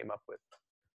designer came up with.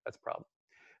 That's a problem.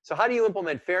 So how do you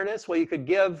implement fairness? Well, you could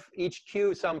give each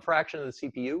queue some fraction of the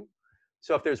CPU.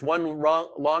 So if there's one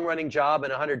long-running job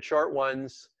and 100 short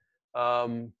ones,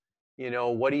 you know,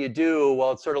 what do you do?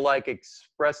 Well, it's sort of like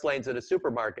express lanes at a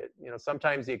supermarket. You know,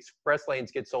 sometimes the express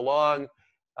lanes get so long,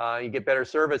 you get better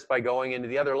service by going into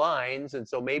the other lines. And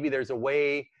so maybe there's a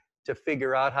way to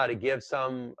figure out how to give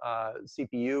some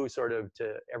CPU sort of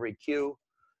to every queue.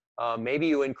 Maybe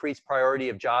you increase priority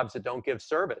of jobs that don't give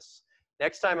service.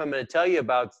 Next time, I'm going to tell you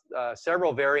about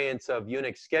several variants of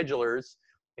Unix schedulers,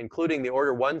 including the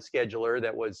order 1 scheduler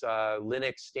that was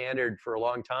Linux standard for a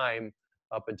long time.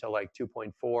 up until like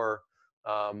 2.4.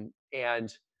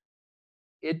 And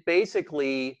it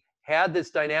basically had this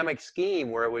dynamic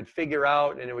scheme where it would figure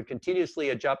out and it would continuously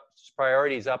adjust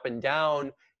priorities up and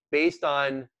down based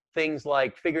on things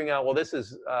like figuring out, well, this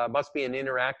is must be an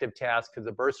interactive task because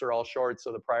the bursts are all short,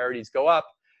 so the priorities go up.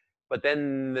 But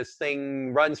then this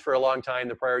thing runs for a long time,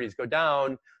 the priorities go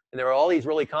down. And there are all these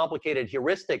really complicated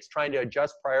heuristics trying to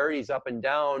adjust priorities up and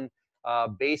down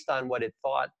based on what it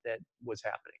thought that was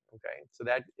happening. Okay, so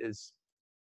that is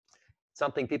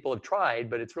something people have tried,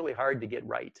 but it's really hard to get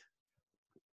right.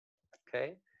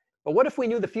 Okay, but what if we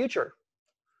knew the future?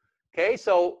 Okay,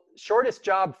 so shortest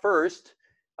job first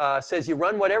says you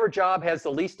run whatever job has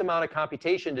the least amount of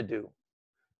computation to do.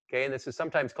 Okay, and this is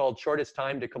sometimes called shortest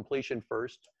time to completion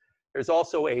first. There's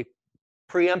also a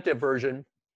preemptive version,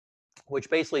 which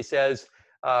basically says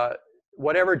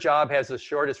whatever job has the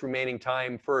shortest remaining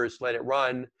time first, let it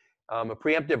run. A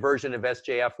preemptive version of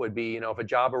SJF would be, if a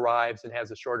job arrives and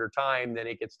has a shorter time, then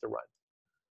it gets to run.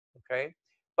 Okay,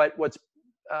 but what's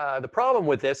the problem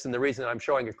with this, and the reason I'm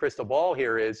showing a crystal ball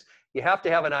here, is you have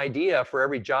to have an idea for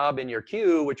every job in your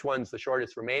queue which one's the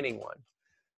shortest remaining one.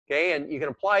 Okay, and you can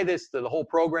apply this to the whole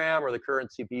program or the current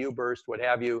CPU burst, what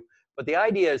have you. But the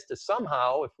idea is to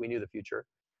somehow, if we knew the future,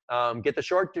 get the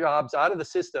short jobs out of the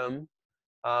system.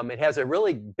 It has a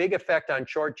really big effect on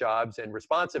short jobs and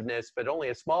responsiveness, but only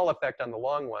a small effect on the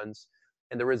long ones.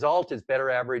 And the result is better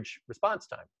average response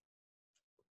time.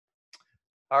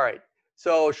 All right,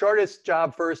 so shortest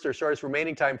job first or shortest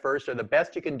remaining time first are the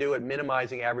best you can do at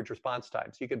minimizing average response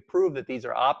time. So you can prove that these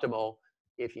are optimal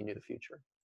if you knew the future.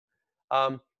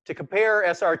 To compare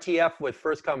SRTF with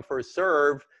first come, first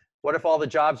serve, what if all the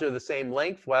jobs are the same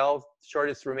length? Well,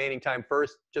 shortest remaining time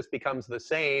first just becomes the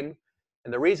same.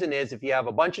 And the reason is if you have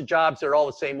a bunch of jobs that are all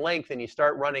the same length and you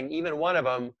start running even one of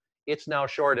them, it's now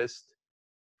shortest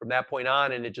from that point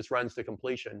on, and it just runs to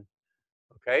completion.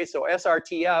 Okay, so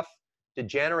SRTF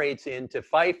degenerates into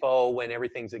FIFO when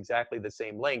everything's exactly the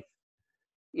same length.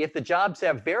 If the jobs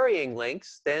have varying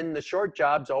lengths, then the short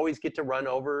jobs always get to run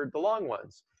over the long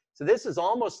ones. So this is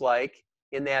almost like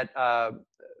in that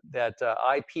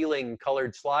eye-peeling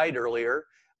colored slide earlier,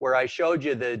 where I showed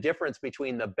you the difference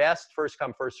between the best first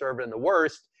come, first served and the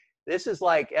worst. This is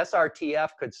like SRTF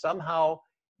could somehow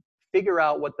figure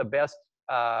out what the best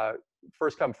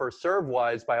first come, first serve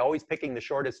was by always picking the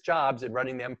shortest jobs and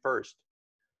running them first.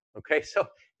 Okay, so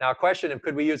now a question of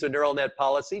could we use a neural net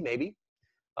policy? Maybe.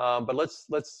 But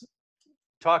let's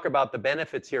talk about the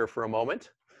benefits here for a moment.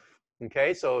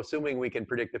 Okay, so assuming we can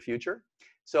predict the future.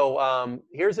 So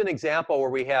here's an example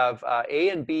where we have A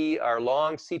and B are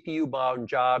long CPU-bound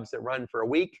jobs that run for a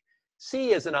week.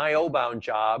 C is an I/O-bound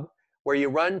job where you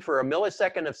run for a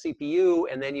millisecond of CPU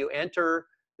and then you enter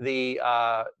the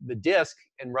disk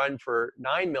and run for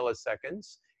 9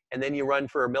 milliseconds. And then you run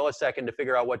for a millisecond to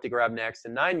figure out what to grab next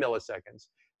in 9 milliseconds.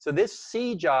 So this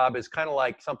C job is kind of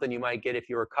like something you might get if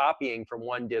you were copying from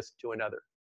one disk to another.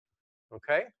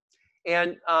 Okay?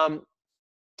 And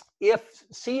if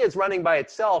C is running by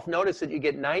itself, notice that you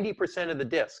get 90% of the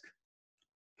disk.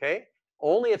 Okay?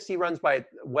 Only if C runs by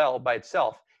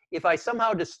itself. If I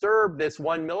somehow disturb this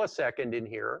 1 millisecond in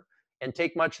here and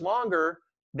take much longer,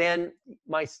 then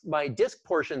my disk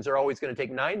portions are always going to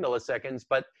take 9 milliseconds,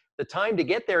 but the time to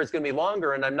get there is going to be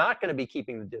longer, and I'm not going to be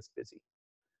keeping the disk busy.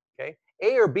 Okay?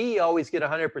 A or B always get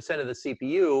 100% of the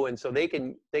CPU, and so they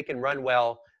can run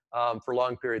well for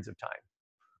long periods of time.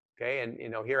 Okay, and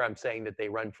here I'm saying that they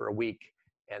run for a week,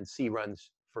 and C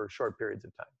runs for short periods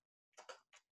of time.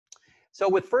 So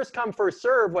with first come, first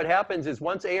serve, what happens is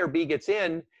once A or B gets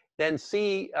in, then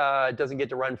C doesn't get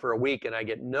to run for a week, and I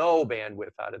get no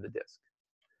bandwidth out of the disk.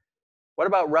 What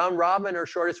about round robin or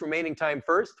shortest remaining time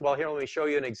first? Well, here, let me show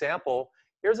you an example.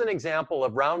 Here's an example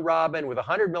of round robin with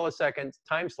 100 millisecond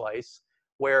time slice,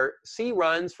 where C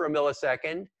runs for a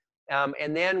millisecond,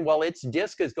 and then while its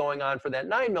disk is going on for that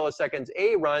 9 milliseconds,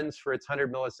 A runs for its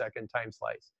 100 millisecond time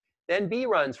slice. Then B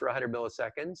runs for 100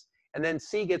 milliseconds, and then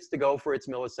C gets to go for its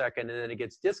millisecond, and then it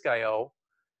gets disk I/O.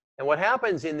 And what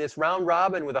happens in this round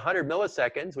robin with 100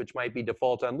 milliseconds, which might be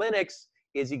default on Linux,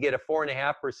 is you get a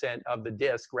 4.5% of the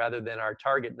disk rather than our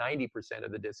target 90%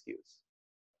 of the disk use.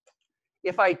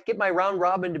 If I get my round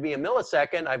robin to be a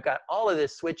millisecond, I've got all of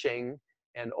this switching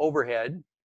and overhead.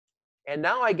 And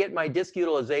now I get my disk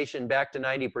utilization back to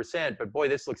 90%, but boy,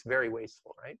 this looks very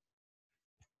wasteful, right?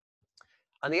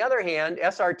 On the other hand,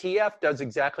 SRTF does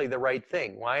exactly the right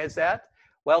thing. Why is that?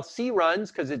 Well, C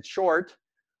runs because it's short,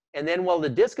 and then while the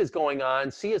disk is going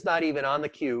on, C is not even on the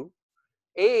queue.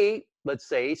 A, let's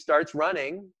say, starts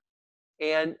running,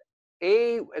 and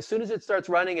A, as soon as it starts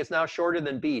running, is now shorter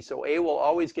than B. So A will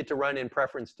always get to run in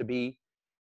preference to B.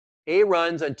 A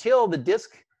runs until the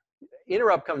disk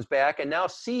interrupt comes back, and now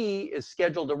C is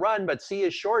scheduled to run, but C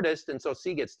is shortest, and so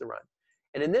C gets to run.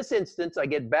 And in this instance, I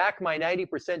get back my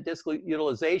 90% disk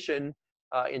utilization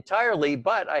entirely,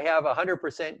 but I have 100%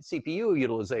 CPU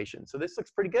utilization. So this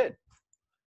looks pretty good,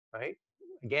 right?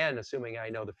 Again, assuming I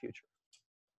know the future.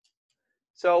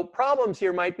 So problems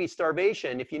here might be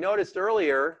starvation. If you noticed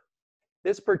earlier,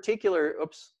 this particular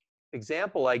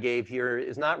example I gave here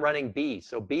is not running B.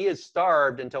 So B is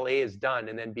starved until A is done,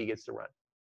 and then B gets to run.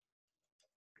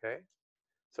 Okay.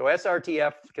 So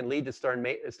SRTF can lead to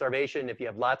starvation if you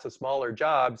have lots of smaller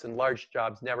jobs, and large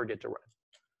jobs never get to run.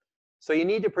 So you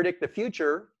need to predict the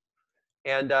future.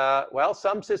 And well,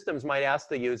 some systems might ask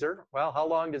the user, well, how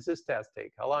long does this task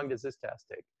take? How long does this task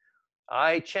take?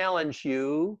 I challenge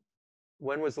you,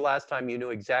 when was the last time you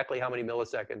knew exactly how many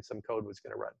milliseconds some code was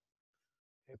going to run?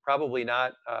 Probably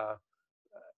not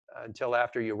until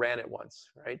after you ran it once,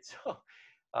 right? So,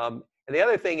 and the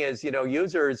other thing is, you know,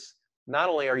 users, not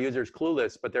only are users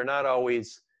clueless, but they're not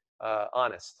always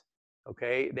honest,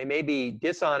 okay? They may be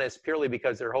dishonest purely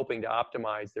because they're hoping to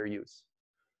optimize their use,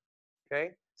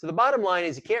 okay? So the bottom line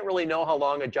is you can't really know how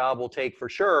long a job will take for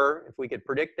sure. If we could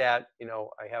predict that, you know,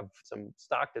 I have some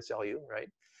stock to sell you, right?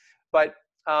 But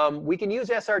we can use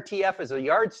SRTF as a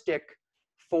yardstick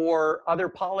for other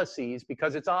policies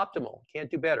because it's optimal. Can't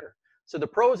do better. So the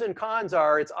pros and cons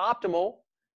are it's optimal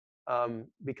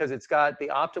because it's got the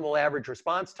optimal average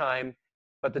response time.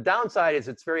 But the downside is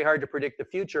it's very hard to predict the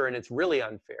future, and it's really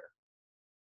unfair.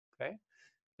 Okay.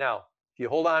 Now, if you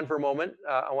hold on for a moment,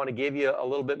 I want to give you a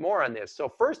little bit more on this. So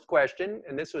first question,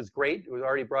 and this was great, it was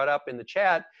already brought up in the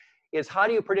chat, is how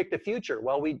do you predict the future?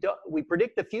 Well, we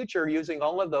predict the future using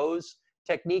all of those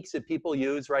techniques that people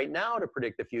use right now to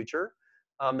predict the future.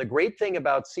 The great thing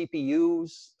about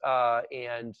CPUs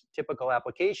and typical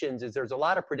applications is there's a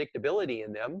lot of predictability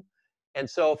in them. And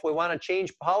so if we want to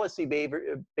change policy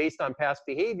based on past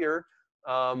behavior,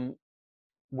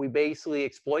 we basically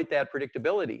exploit that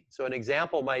predictability. So an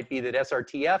example might be that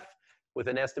SRTF with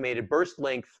an estimated burst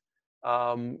length,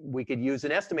 we could use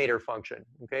an estimator function,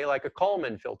 okay, like a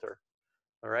Kalman filter.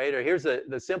 All right, or here's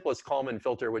the simplest Kalman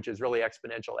filter, which is really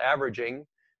exponential averaging,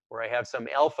 where I have some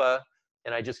alpha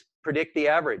and I just predict the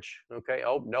average. Okay,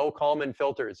 oh, no Kalman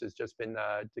filters has just been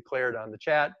declared on the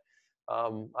chat.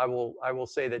 I will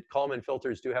say that Kalman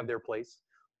filters do have their place.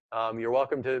 You're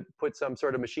welcome to put some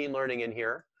sort of machine learning in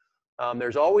here.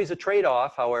 There's always a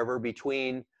trade-off, however,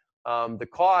 between the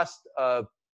cost of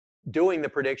doing the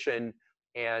prediction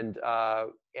and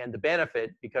the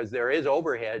benefit, because there is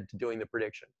overhead to doing the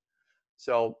prediction.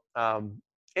 So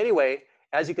anyway,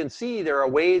 as you can see, there are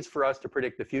ways for us to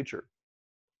predict the future.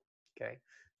 Okay.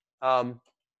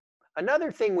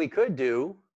 Another thing we could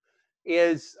do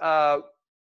is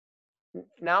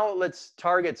now let's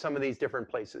target some of these different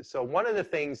places. So one of the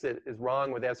things that is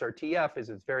wrong with SRTF is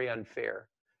it's very unfair.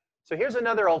 So here's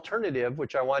another alternative,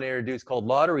 which I want to introduce, called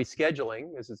lottery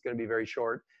scheduling. This is going to be very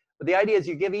short. But the idea is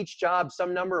you give each job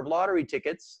some number of lottery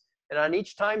tickets, and on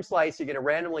each time slice, you're going to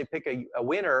randomly pick a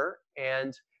winner.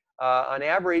 And on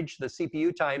average, the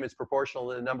CPU time is proportional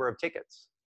to the number of tickets.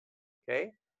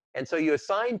 Okay? And so you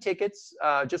assign tickets,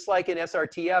 just like in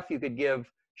SRTF, you could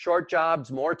give short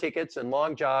jobs more tickets and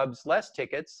long jobs less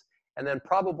tickets. And then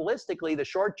probabilistically, the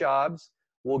short jobs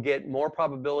will get more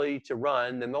probability to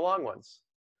run than the long ones.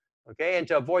 Okay, and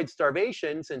to avoid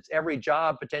starvation, since every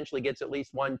job potentially gets at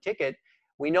least one ticket,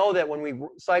 we know that when we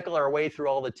cycle our way through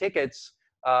all the tickets,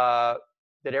 that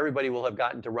everybody will have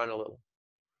gotten to run a little.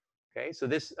 Okay, so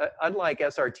this, unlike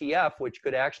SRTF, which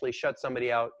could actually shut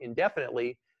somebody out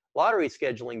indefinitely, lottery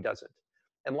scheduling doesn't.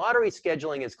 And lottery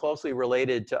scheduling is closely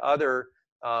related to other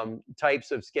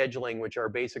types of scheduling, which are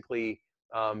basically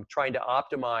trying to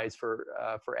optimize for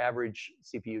average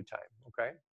CPU time.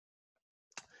 Okay.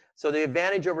 So the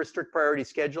advantage over strict priority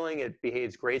scheduling, it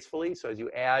behaves gracefully. So as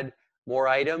you add more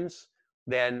items,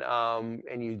 then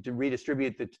and you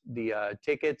redistribute the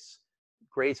tickets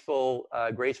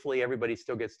gracefully, everybody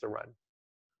still gets to run.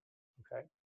 Okay.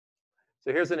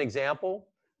 So here's an example,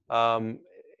 and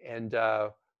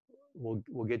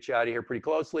we'll get you out of here pretty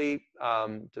closely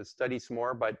to study some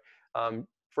more. But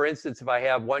for instance, if I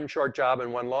have one short job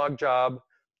and one long job,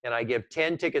 and I give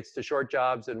 10 tickets to short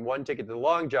jobs and 1 ticket to the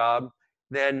long job,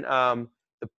 then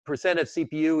the percent of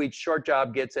CPU each short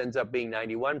job gets ends up being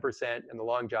 91%, and the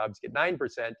long jobs get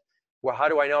 9%. Well, how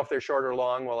do I know if they're short or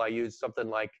long? Well, I use something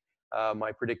like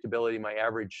my predictability, my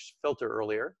average filter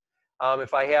earlier.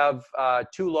 If I have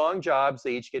 2 long jobs,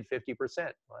 they each get 50%.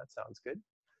 Well, that sounds good.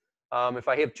 If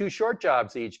I have 2 short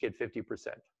jobs, they each get 50%.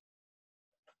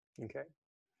 Okay.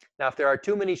 Now, if there are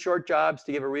too many short jobs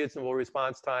to give a reasonable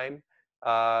response time,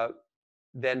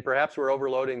 then perhaps we're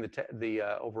overloading the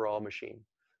overall machine.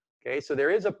 Okay, so there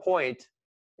is a point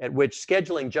at which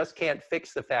scheduling just can't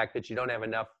fix the fact that you don't have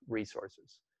enough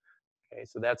resources. Okay,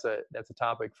 so that's a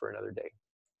topic for another day.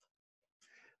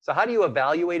 So how do you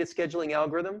evaluate a scheduling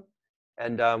algorithm?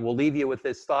 And we'll leave you with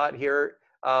this thought here.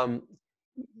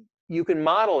 You can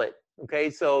model it. Okay,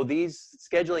 so these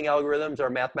scheduling algorithms are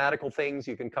mathematical things.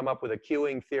 You can come up with a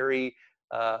queuing theory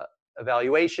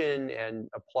evaluation and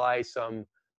apply some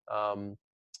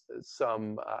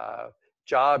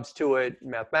jobs to it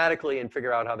mathematically and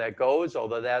figure out how that goes,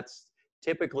 although that's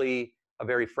typically a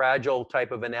very fragile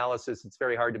type of analysis. It's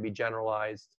very hard to be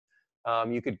generalized.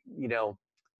 You could,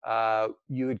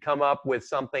 you would come up with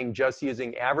something just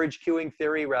using average queuing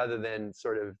theory rather than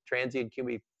sort of transient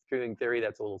queuing theory.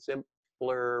 That's a little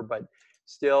simpler, but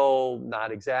still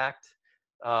not exact.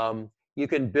 You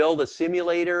can build a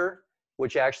simulator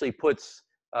which actually puts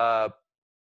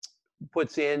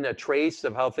in a trace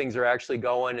of how things are actually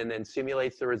going and then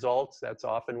simulates the results. That's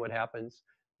often what happens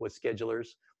with schedulers.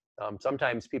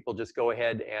 Sometimes people just go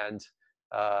ahead and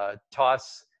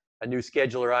toss a new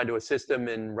scheduler onto a system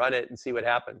and run it and see what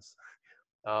happens.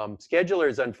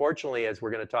 Schedulers, unfortunately, as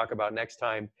we're going to talk about next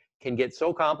time, can get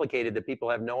so complicated that people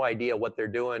have no idea what they're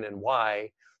doing and why.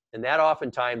 And that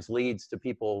oftentimes leads to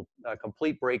people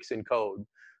complete breaks in code.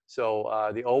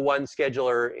 So the 01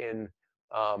 scheduler in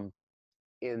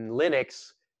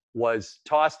Linux was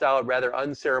tossed out rather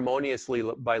unceremoniously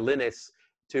by Linux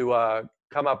to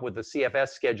come up with the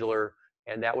CFS scheduler,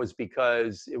 and that was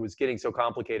because it was getting so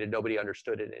complicated nobody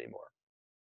understood it anymore.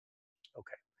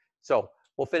 Okay, so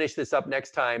we'll finish this up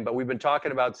next time, but we've been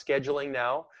talking about scheduling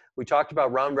now. We talked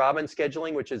about round-robin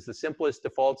scheduling, which is the simplest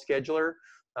default scheduler.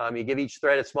 You give each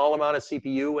thread a small amount of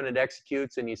CPU when it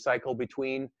executes, and you cycle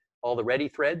between all the ready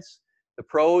threads. The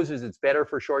pros is it's better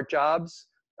for short jobs,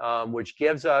 which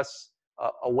gives us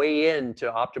a way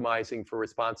into optimizing for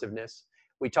responsiveness.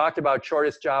 We talked about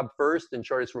shortest job first and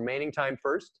shortest remaining time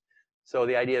first. So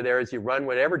the idea there is you run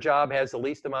whatever job has the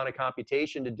least amount of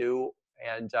computation to do,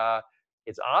 and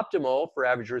it's optimal for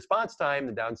average response time.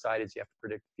 The downside is you have to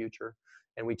predict the future.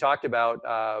 And we talked about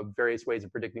various ways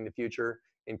of predicting the future,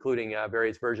 including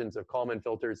various versions of Kalman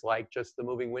filters, like just the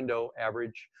moving window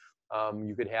average.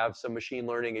 You could have some machine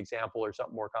learning example or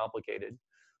something more complicated.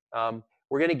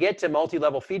 We're going to get to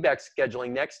multi-level feedback scheduling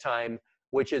next time,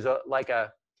 which is like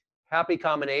a happy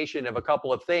combination of a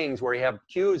couple of things where you have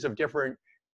queues of different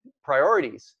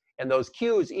priorities. And those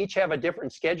queues each have a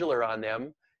different scheduler on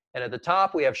them. And at the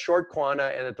top, we have short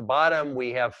quanta, and at the bottom,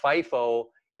 we have FIFO.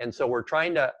 And so we're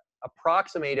trying to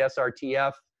approximate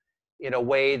SRTF in a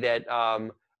way that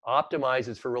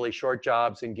optimizes for really short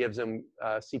jobs and gives them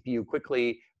CPU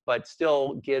quickly, but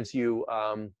still gives you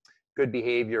good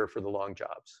behavior for the long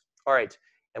jobs. All right,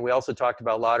 and we also talked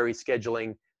about lottery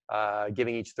scheduling,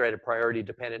 giving each thread a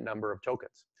priority-dependent number of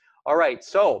tokens. All right,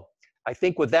 so I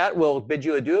think with that, we'll bid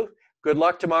you adieu. Good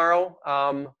luck tomorrow.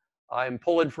 I'm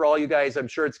pulling for all you guys. I'm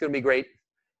sure it's going to be great,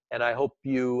 and I hope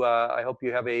you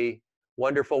have a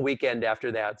wonderful weekend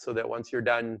after that, so that once you're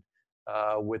done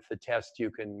with the test, you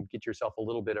can get yourself a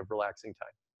little bit of relaxing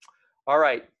time. All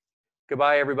right,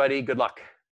 goodbye, everybody. Good luck.